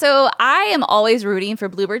Fear. So I am always rooting for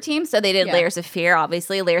Bloober Team. So they did Layers of Fear,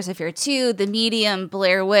 obviously. Layers of Fear 2, The Medium,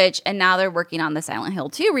 Blair Witch, and now they're working on the Silent Hill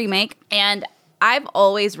 2 remake. And I've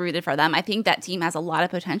always rooted for them. I think that team has a lot of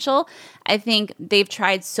potential. I think they've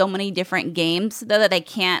tried so many different games, though, that they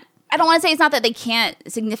can't. I don't want to say it's not that they can't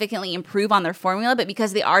significantly improve on their formula, but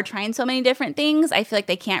because they are trying so many different things, I feel like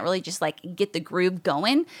they can't really just like get the groove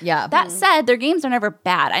going. Yeah. That said, their games are never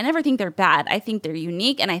bad. I never think they're bad. I think they're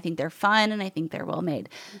unique, and I think they're fun, and I think they're well made.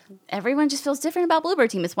 Everyone just feels different about Bloober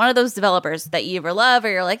Team. It's one of those developers that you either love or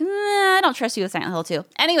you're like, I don't trust you with Silent Hill 2.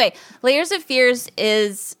 Anyway, Layers of Fears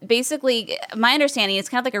is basically, my understanding, it's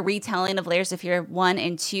kind of like a retelling of Layers of Fear 1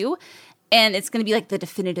 and 2. And it's going to be like the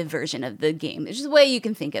definitive version of the game. It's just the way you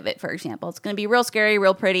can think of it, for example. It's going to be real scary,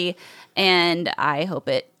 real pretty, and I hope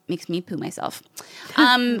it makes me poo myself.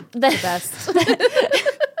 The best.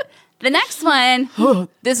 The next one,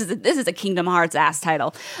 this is a Kingdom Hearts ass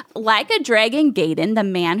title. Like a Dragon Gaiden, the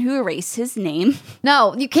man who erased his name.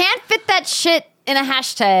 No, you can't fit that shit in a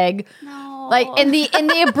hashtag. No. Like, and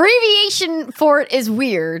the abbreviation for it is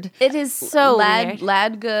weird. It is so weird.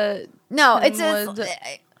 Ladga. No, it's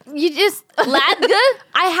You just Ladga?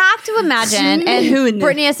 I have to imagine, and Hoon.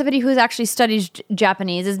 Brittany, as somebody who's actually studied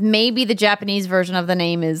Japanese, is maybe the Japanese version of the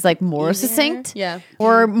name is like more succinct,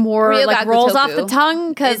 or more like Ryogaku rolls off Toku. the tongue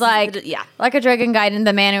because yeah. like a Dragon Gaiden,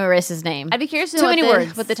 the man who erased his name. I'd be curious to Too know many what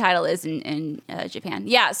words. what the title is in Japan.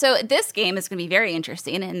 Yeah, so this game is going to be very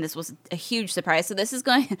interesting, and this was a huge surprise. So this is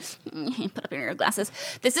going put up your glasses.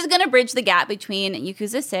 This is going to bridge the gap between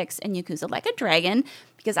Yakuza 6 and Yakuza Like a Dragon,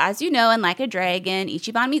 because as you know, in Like a Dragon,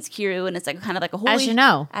 Ichiban meets Kiryu, and it's like kind of like a holy. As you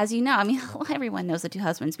know. As you know. I mean, everyone knows the two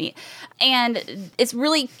husbands meet, and it's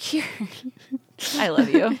really cute. I love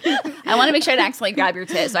you. I want to make sure I didn't accidentally grab your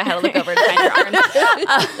tit, so I had to look over to find your arm.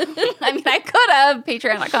 I mean, I could have.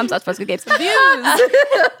 Patreon.com/PostGoodGames. Views.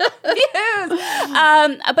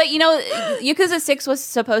 But, you know, Yakuza 6 was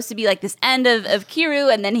supposed to be like this end of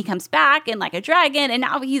Kiryu, and then he comes back in Like a Dragon, and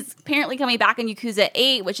now he's apparently coming back in Yakuza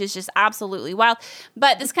 8, which is just absolutely wild.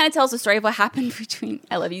 But this kind of tells the story of what happened between.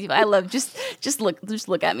 I love you. I love just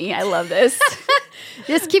look at me. I love this.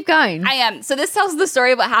 Just keep going. I am. So this tells the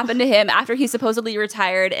story of what happened to him after he supposedly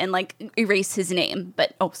retired and like erased his name.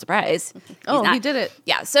 But surprise. He did it.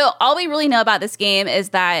 Yeah. So all we really know about this game is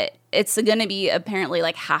that it's going to be apparently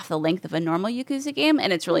like half the length of a normal Yakuza game.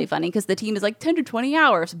 And it's really funny because the team is like 10 to 20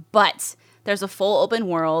 hours. But there's a full open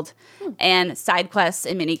world and side quests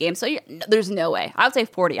and mini games. So there's no way. I would say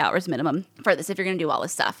 40 hours minimum for this if you're going to do all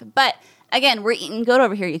this stuff. But again, we're eating good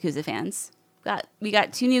over here, Yakuza fans. We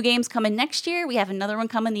got 2 new games coming next year. We have another one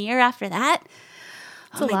coming the year after that.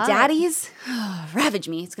 Oh, my daddies. Ravage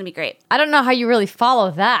me. It's going to be great. I don't know how you really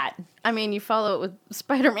follow that. I mean, you follow it with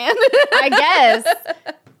Spider-Man. I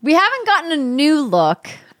guess. We haven't gotten a new look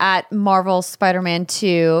at Marvel's Spider-Man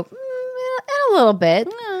 2 in a little bit.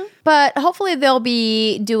 But hopefully they'll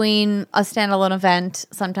be doing a standalone event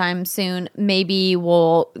sometime soon. Maybe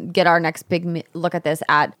we'll get our next big look at this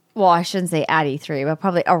at, well, I shouldn't say at E3, but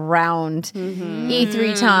probably around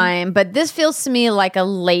E3 time. But this feels to me like a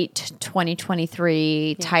late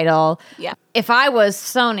 2023 title. Yeah. If I was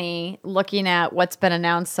Sony looking at what's been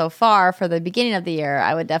announced so far for the beginning of the year,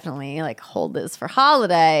 I would definitely like hold this for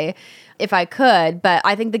holiday if I could. But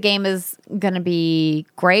I think the game is going to be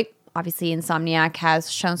great. Obviously, Insomniac has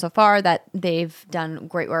shown so far that they've done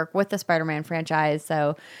great work with the Spider-Man franchise.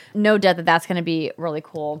 So no doubt that that's going to be really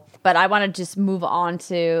cool. But I want to just move on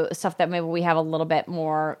to stuff that maybe we have a little bit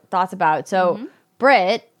more thoughts about. So,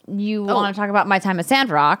 Britt, you want to talk about My Time at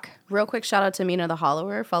Sandrock. Real quick shout out to Mina the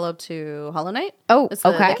Hollower, follow up to Hollow Knight. Oh, it's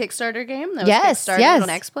the okay. Kickstarter game that was Yes, Kickstarted yes. on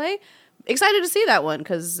XPlay. Excited to see that one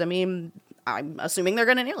because, I mean, I'm assuming they're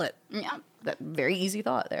going to nail it. Yeah. That very easy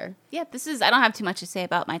thought there. Yeah, I don't have too much to say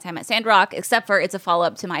about My Time at Sandrock, except for it's a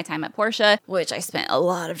follow-up to My Time at Porsche, which I spent a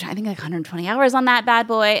lot of time, I think like 120 hours on that bad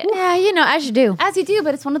boy. Yeah, you know, as you do. As you do,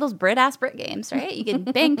 but it's one of those Brit-ass Brit games, right? You can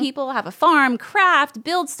bang people, have a farm, craft,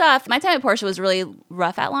 build stuff. My Time at Porsche was really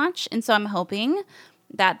rough at launch, and so I'm hoping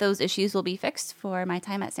that those issues will be fixed for My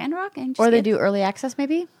Time at Sandrock. And Or they do early access,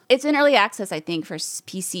 maybe? It's in early access, I think, for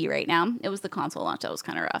PC right now. It was the console launch that was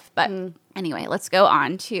kind of rough. But anyway, let's go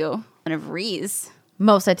on to one of Ree's.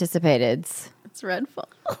 Most anticipated. It's Redfall.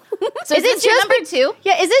 So is it just number 2?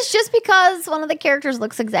 Yeah, is this just because one of the characters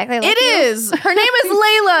looks exactly like It you? is. Her name is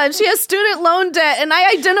Layla, and she has student loan debt, and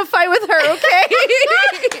I identify with her, okay?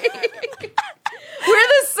 We're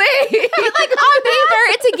the same. Like on paper,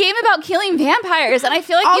 it's a game about killing vampires, and I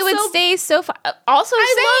feel like you would Also- stay so far. Also,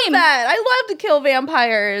 I same. love that. I love to kill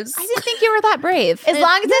vampires. I didn't think you were that brave. As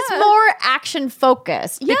long as it's more action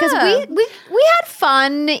focused. Because Yeah. we had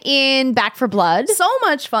fun in Back for Blood. So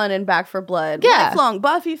much fun in Back for Blood. Yeah. Lifelong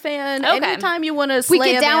Buffy fan. Okay. Anytime you want to slay We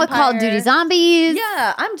get a down with Call of vampire. Duty Zombies.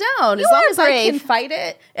 Yeah, I'm down. You As long are as I can brave. fight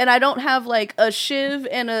it and I don't have like a shiv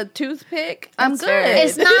and a toothpick, I'm That's good. fair.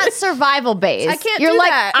 It's not survival based. I can't You're do like,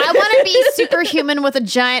 that. I want to be superhuman with a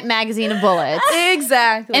giant magazine of bullets.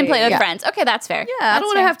 Exactly. And play with Yeah. friends. Okay, that's fair. Yeah, I don't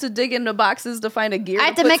want to have to dig into boxes to find a gear. I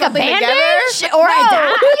have to put make a something bandage together. or No. I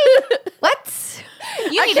die. What?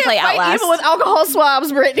 You I need can't to play fight Outlast. even with alcohol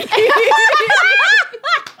swabs, Brittany.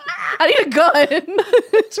 I need a gun.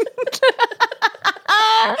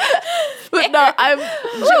 But no,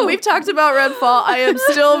 we've talked about Redfall. I am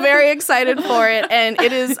still very excited for it. And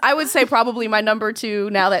it is, I would say, probably my number 2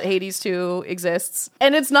 now that Hades 2 exists.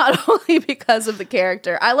 And it's not only because of the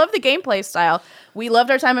character. I love the gameplay style. We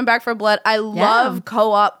loved our time in Back for Blood. I love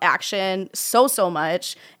co-op action so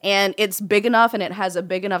much. And it's big enough and it has a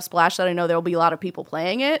big enough splash that I know there will be a lot of people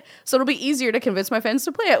playing it. So it'll be easier to convince my friends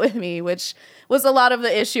to play it with me, which was a lot of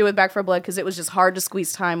the issue with Back for Blood because it was just hard to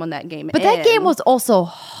squeeze time on that game. But that game was also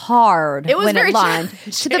hard. It was when very it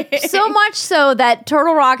launched. So much so that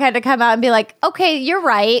Turtle Rock had to come out and be like, okay, you're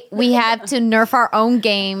right. We have to nerf our own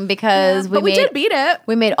game because we did beat it.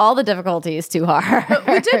 We made all the difficulties too hard.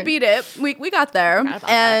 We did beat it. We got there.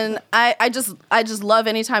 And I just love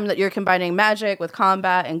any time that you're combining magic with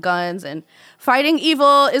combat and guns, and fighting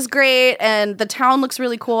evil is great, and the town looks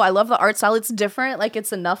really cool. I love the art style. It's different. Like,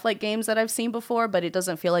 it's enough like games that I've seen before, but it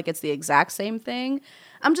doesn't feel like it's the exact same thing.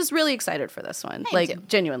 I'm just really excited for this one.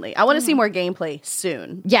 Genuinely. I want to see more gameplay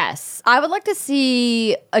soon. Yes. I would like to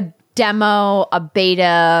see a demo, a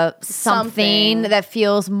beta, something that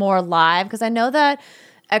feels more live, because I know that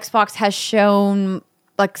Xbox has shown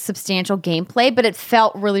like substantial gameplay, but it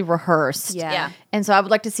felt really rehearsed. Yeah. And so I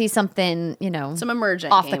would like to see something, some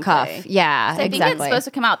emergent off gameplay. the cuff. Yeah, So I exactly. think it's supposed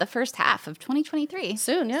to come out the first half of 2023.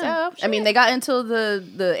 Soon, yeah. So, I mean, they got until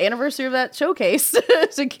the anniversary of that showcase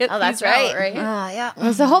to get that's these out, right.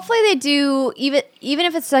 right? So hopefully they do, even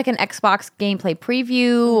if it's like an Xbox gameplay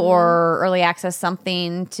preview or early access,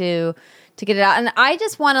 something to get it out. And I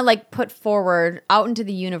just want to like put forward out into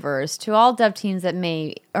the universe to all dev teams that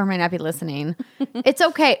may or may not be listening. It's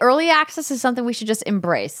okay. Early access is something we should just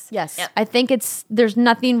embrace. Yes. Yep. I think there's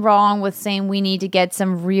nothing wrong with saying we need to get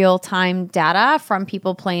some real-time data from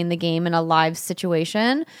people playing the game in a live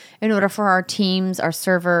situation in order for our teams, our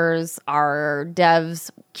servers, our devs,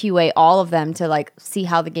 QA, all of them to like see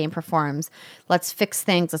how the game performs. Let's fix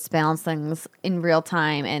things, let's balance things in real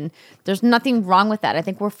time. And there's nothing wrong with that. I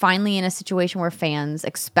think we're finally in a situation where fans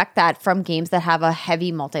expect that from games that have a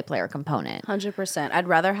heavy multiplayer component. 100%. I'd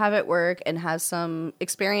rather have it work and have some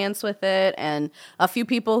experience with it and a few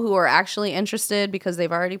people who are actually interested because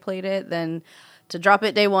they've already played it than to drop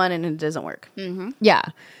it day one and it doesn't work. Mm-hmm. Yeah.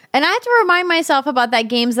 And I have to remind myself about that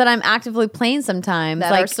games that I'm actively playing sometimes.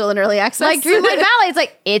 That like, are still in early access. Like Dreamlight Valley, it's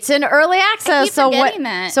like, it's in early access. keep forgetting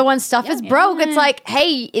that. So when stuff is broke, it's like,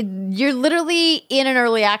 hey, you're literally in an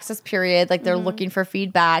early access period. Like they're looking for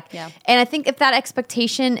feedback. Yeah. And I think if that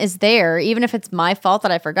expectation is there, even if it's my fault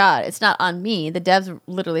that I forgot, it's not on me. The devs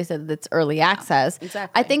literally said that it's early access.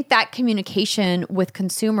 Exactly. I think that communication with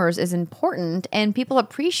consumers is important, and people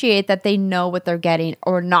appreciate that they know what they're getting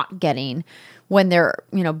or not getting when they're,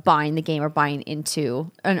 buying the game or buying into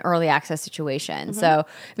an early access situation. So,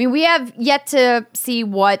 I mean, we have yet to see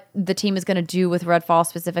what the team is going to do with Redfall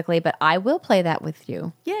specifically, but I will play that with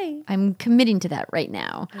you. Yay. I'm committing to that right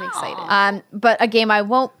now. I'm excited. But a game I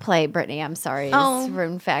won't play, Brittany, I'm sorry, is Oh.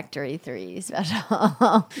 Rune Factory 3 special.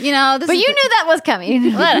 This But you knew that was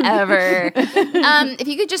coming. Whatever. If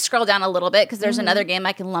you could just scroll down a little bit, because there's another game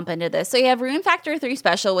I can lump into this. So you have Rune Factory 3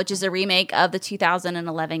 Special, which is a remake of the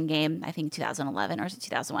 2011 game. I think 2011 or is it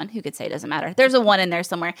 2001? Who could say? It doesn't matter. There's a one in there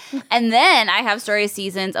somewhere. And then I have Story of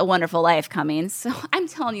Seasons, A Wonderful Life coming. So I'm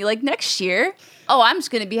telling you, like next year, I'm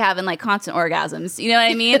just going to be having like constant orgasms. You know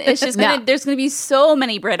what I mean? It's just going to, there's going to be so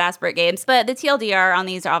many Brit games. But the TLDR on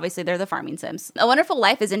these are obviously they're the farming sims. A Wonderful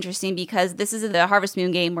Life is interesting because this is the Harvest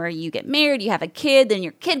Moon game where you get married, you have a kid, then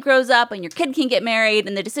your kid grows up and your kid can get married,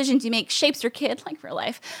 and the decisions you make shapes your kid like real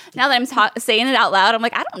life. Now that I'm saying it out loud, I'm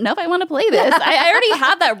like, I don't know if I want to play this. I already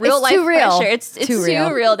have that real life pressure. It's too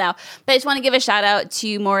real now. But I just want to give a shout out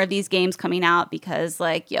to more of these games coming out because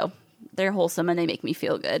they're wholesome and they make me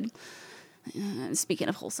feel good. Speaking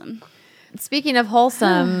of wholesome,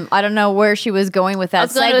 I don't know where she was going with that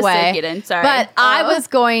segue. Sorry. But I was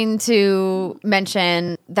going to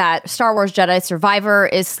mention that Star Wars Jedi Survivor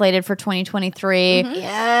is slated for 2023.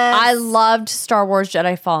 Yes. I loved Star Wars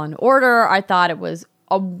Jedi Fallen Order. I thought it was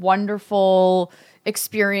a wonderful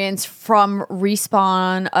experience from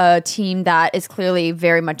Respawn, a team that is clearly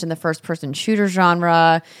very much in the first-person shooter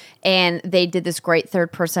genre, and they did this great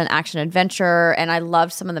third-person action-adventure, and I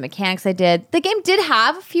loved some of the mechanics they did. The game did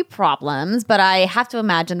have a few problems, but I have to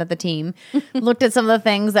imagine that the team looked at some of the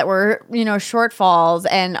things that were, shortfalls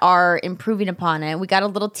and are improving upon it. We got a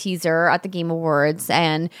little teaser at the Game Awards,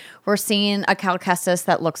 and we're seeing a Cal Kestis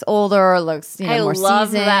that looks older, looks more seasoned. I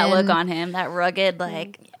love that look on him, that rugged,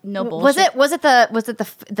 no bullshit. Was it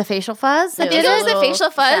the facial fuzz? I think it was the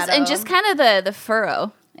facial fuzz and just kind of the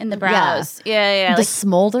furrow in the brows. Yeah. The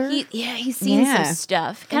smolder? He's seen some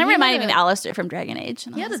stuff. Kind of reminded me of Alistair from Dragon Age.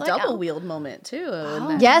 And He had a double wield moment too.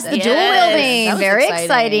 Yes, the dual wielding. That was Very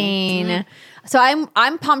exciting. exciting. So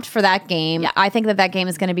I'm pumped for that game. Yeah. I think that game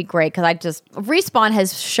is going to be great because Respawn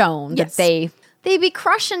has shown that they be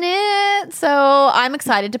crushing it. So I'm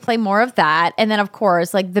excited to play more of that. And then, of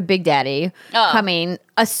course, like the Big Daddy coming.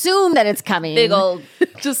 assume that it's coming. Big old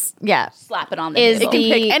Just slap it on the Is table. can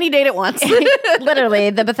pick any date it wants. literally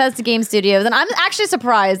the Bethesda Game Studios. And I'm actually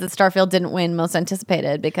surprised that Starfield didn't win most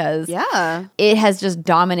anticipated because it has just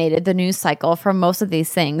dominated the news cycle for most of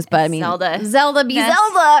these things. But I mean, Zelda be Yes.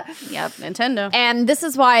 Zelda. Yep, Nintendo. And this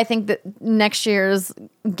is why I think that next year's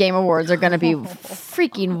Game Awards are going to be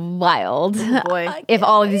freaking wild. boy. If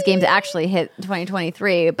all of these games actually hit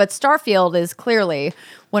 2023. But Starfield is clearly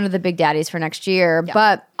one of the big daddies for next year.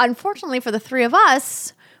 But unfortunately for the three of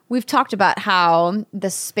us, we've talked about how the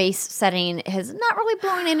space setting has not really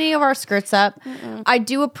blown any of our skirts up. I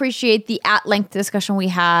do appreciate the at-length discussion we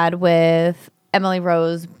had with Emily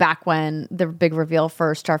Rose back when the big reveal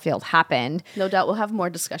for Starfield happened. No doubt we'll have more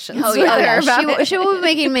discussions. Oh, yeah. She will be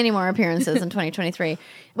making many more appearances in 2023.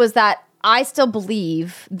 Was that I still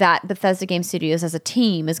believe that Bethesda Game Studios as a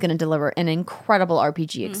team is going to deliver an incredible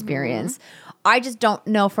RPG experience. I just don't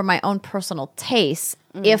know from my own personal taste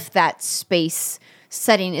if that space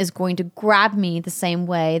setting is going to grab me the same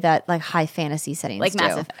way that like high fantasy settings Like do.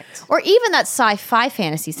 Mass Effect. Or even that sci-fi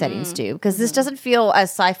fantasy settings do, because this doesn't feel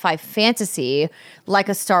as sci-fi fantasy like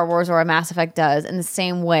a Star Wars or a Mass Effect does in the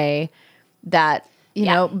same way that you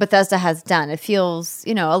know Bethesda has done. It feels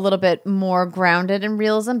a little bit more grounded in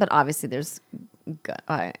realism, but obviously there's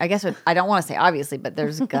I guess I don't want to say obviously, but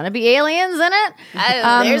there's gonna be aliens in it.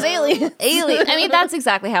 There's aliens. I mean, that's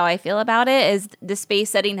exactly how I feel about it. Is the space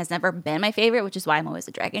setting has never been my favorite, which is why I'm always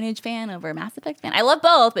a Dragon Age fan over a Mass Effect fan. I love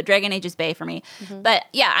both, but Dragon Age is bae for me. But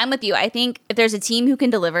yeah, I'm with you. I think if there's a team who can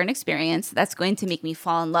deliver an experience that's going to make me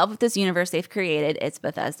fall in love with this universe they've created, it's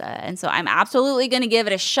Bethesda. And so I'm absolutely going to give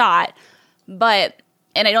it a shot. But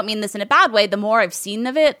and I don't mean this in a bad way, the more I've seen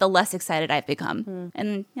of it, the less excited I've become.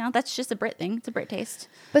 And, that's just a Brit thing. It's a Brit taste.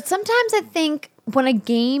 But sometimes I think when a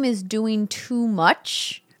game is doing too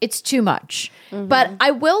much, it's too much. But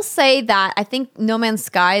I will say that I think No Man's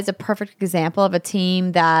Sky is a perfect example of a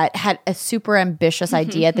team that had a super ambitious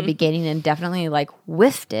idea at the beginning and definitely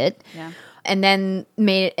whiffed it. Yeah. And then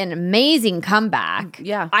made an amazing comeback.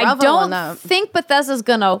 Yeah, I bravo on don't that. think Bethesda's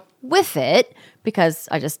gonna whiff it because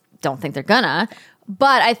I just don't think they're gonna.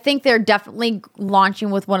 But I think they're definitely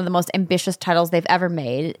launching with one of the most ambitious titles they've ever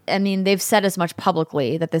made. I mean, they've said as much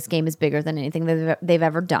publicly that this game is bigger than anything they've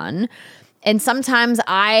ever done. And sometimes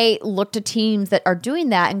I look to teams that are doing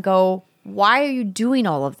that and go, why are you doing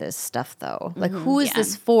all of this stuff though? Like, who is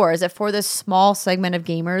this for? Is it for this small segment of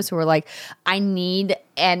gamers who are like, I need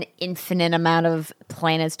an infinite amount of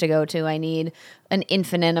planets to go to. I need an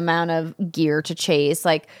infinite amount of gear to chase.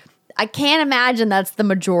 Like, I can't imagine that's the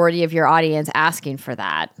majority of your audience asking for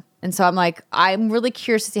that. And so I'm really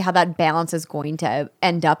curious to see how that balance is going to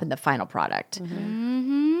end up in the final product.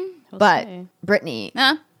 But Brittany,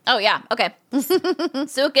 Oh, yeah. Okay.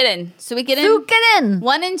 Suikoden.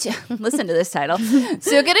 1 and 2. Listen to this title.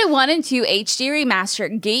 Suikoden 1 and 2 HD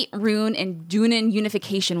Remaster, Gate, Rune, and Dunin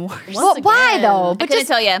Unification Wars. well, why though? I couldn't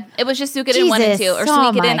tell you. It was just Suikoden 1 and 2. Or Jesus.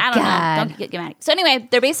 Oh Suikoden. my I don't God. know. Don't get mad. So anyway,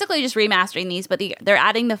 they're basically just remastering these, but they're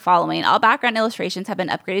adding the following. All background illustrations have been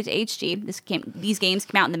upgraded to HD. These games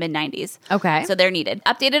came out in the mid-90s. Okay. So they're needed.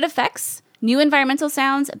 Updated effects, new environmental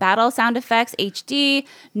sounds, battle sound effects, HD,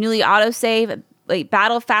 newly autosave,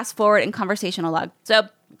 battle fast forward, and conversational log. So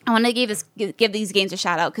I want to give these games a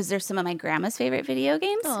shout out because they're some of my grandma's favorite video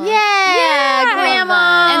games. Yeah,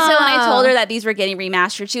 Grandma. And so when I told her that these were getting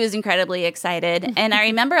remastered, she was incredibly excited. And I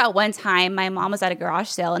remember at one time, my mom was at a garage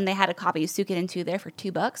sale and they had a copy of Suikoden 2 there for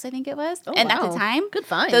 $2, I think it was. Oh, and at wow. the time, Good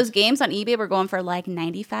find. those games on eBay were going for like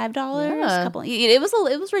 $95. Yeah. It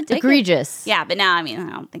was ridiculous. Egregious. Yeah, but now, I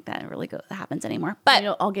don't think that really happens anymore. But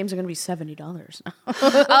all games are going to be $70 now.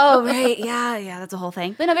 oh, right. Yeah, that's a whole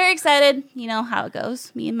thing. But I'm very excited. You know how it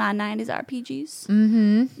goes. Me and my 90s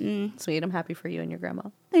RPGs. Sweet. I'm happy for you and your grandma.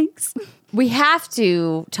 Thanks. We have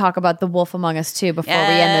to talk about The Wolf Among Us 2 before we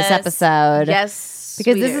end this Yes. episode. Yes.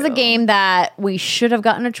 Because we this is a do. game that we should have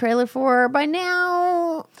gotten a trailer for by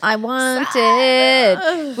now. I want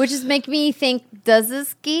it. Which is making me think, does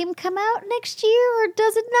this game come out next year or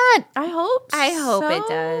does it not? I hope it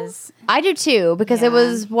does. I do too, because it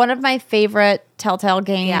was one of my favorite Telltale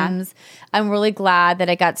games. I'm really glad that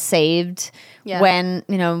it got saved when,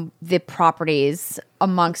 the properties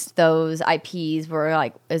amongst those IPs were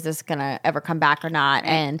like, is this going to ever come back or not? Right.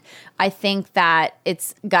 And I think that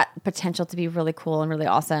it's got potential to be really cool and really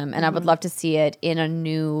awesome. And I would love to see it in a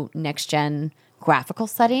new next-gen graphical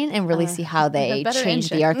setting and really see how they better change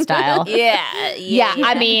the engine. art style. Yeah.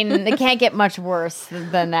 I mean, it can't get much worse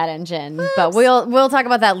than that engine. But we'll talk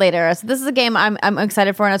about that later. So this is a game I'm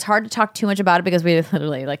excited for, and it's hard to talk too much about it because we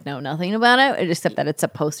literally know nothing about it, except that it's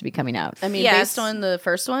supposed to be coming out. I mean, Yes. based on the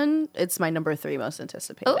first one, it's my number 3 most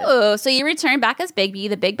anticipated. Oh, so you return back as Bigby,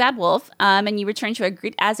 the big bad wolf, and you return to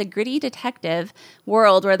as a gritty detective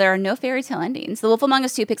world where there are no fairy tale endings. The Wolf Among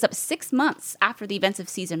Us 2 picks up 6 months after the events of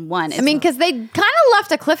season 1. I mean, because they kind of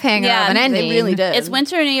left a cliffhanger of an ending. They really did. It's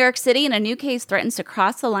winter in New York City, and a new case threatens to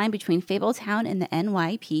cross the line between Fabletown and the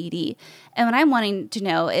NYPD. And what I'm wanting to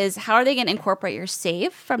know is how are they going to incorporate your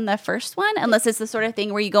save from the first one? Unless it's the sort of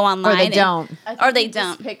thing where you go online. Or they don't. Or they You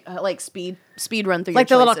just don't. pick speed run through Like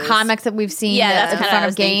the your little choices. comics that we've seen Yeah, at that's the kinda front what I of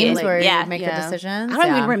was thinking. games Like, where yeah. you make the Yeah. decisions. I don't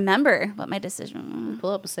Yeah. even remember what my decision was.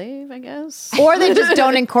 Pull up a save, I guess. Or they just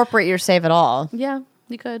don't incorporate your save at all. Yeah,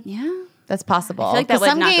 you could. Yeah. That's possible. I feel like that 'Cause would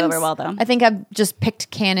some not go games, over well, though. I think I've just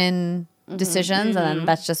picked canon decisions, and then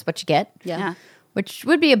that's just what you get. Yeah. Which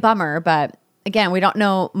would be a bummer, but again, we don't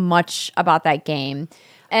know much about that game.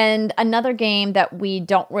 And another game that we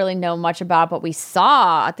don't really know much about, but we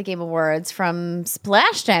saw at the Game Awards from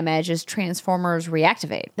Splash Damage is Transformers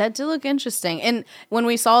Reactivate. That did look interesting. And when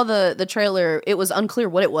we saw the trailer, it was unclear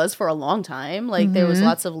what it was for a long time. Like there was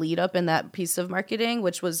lots of lead up in that piece of marketing,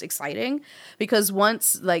 which was exciting because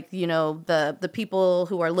once the people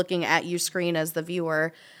who are looking at your screen as the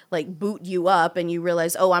viewer boot you up and you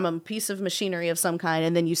realize, oh, I'm a piece of machinery of some kind,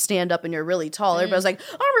 and then you stand up and you're really tall. Everybody's like,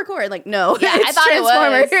 I'm recording. No, Yeah, it's I thought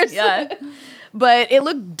Transformers. it was. Yeah. But it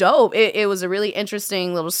looked dope. It was a really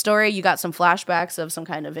interesting little story. You got some flashbacks of some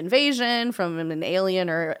kind of invasion from an alien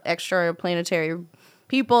or extraplanetary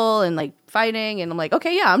people and fighting. And I'm like,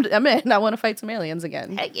 okay, yeah, I'm in. I want to fight some aliens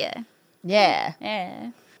again. Heck yeah. Yeah. Yeah.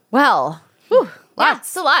 Well,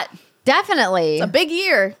 Lots. A lot. definitely. A big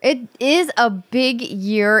year. It is a big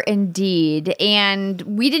year indeed. And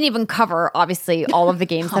we didn't even cover, obviously, all of the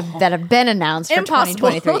games that have been announced for Impossible.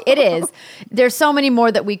 2023. It is. There's so many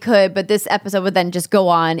more that we could, but this episode would then just go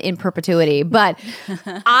on in perpetuity. But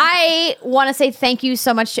I want to say thank you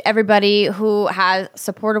so much to everybody who has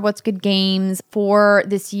supported What's Good Games for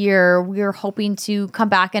this year. We're hoping to come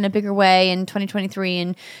back in a bigger way in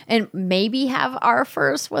 2023 and maybe have our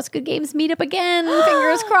first What's Good Games meetup again.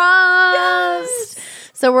 Fingers crossed.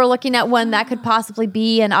 So we're looking at when that could possibly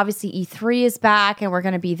be. And obviously E3 is back and we're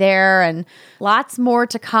going to be there and lots more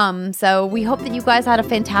to come. So we hope that you guys had a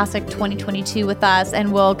fantastic 2022 with us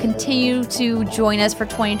and will continue to join us for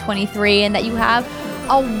 2023 and that you have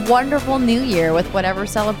a wonderful new year with whatever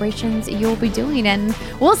celebrations you'll be doing. And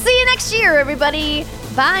we'll see you next year, everybody.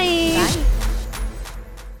 Bye. Bye.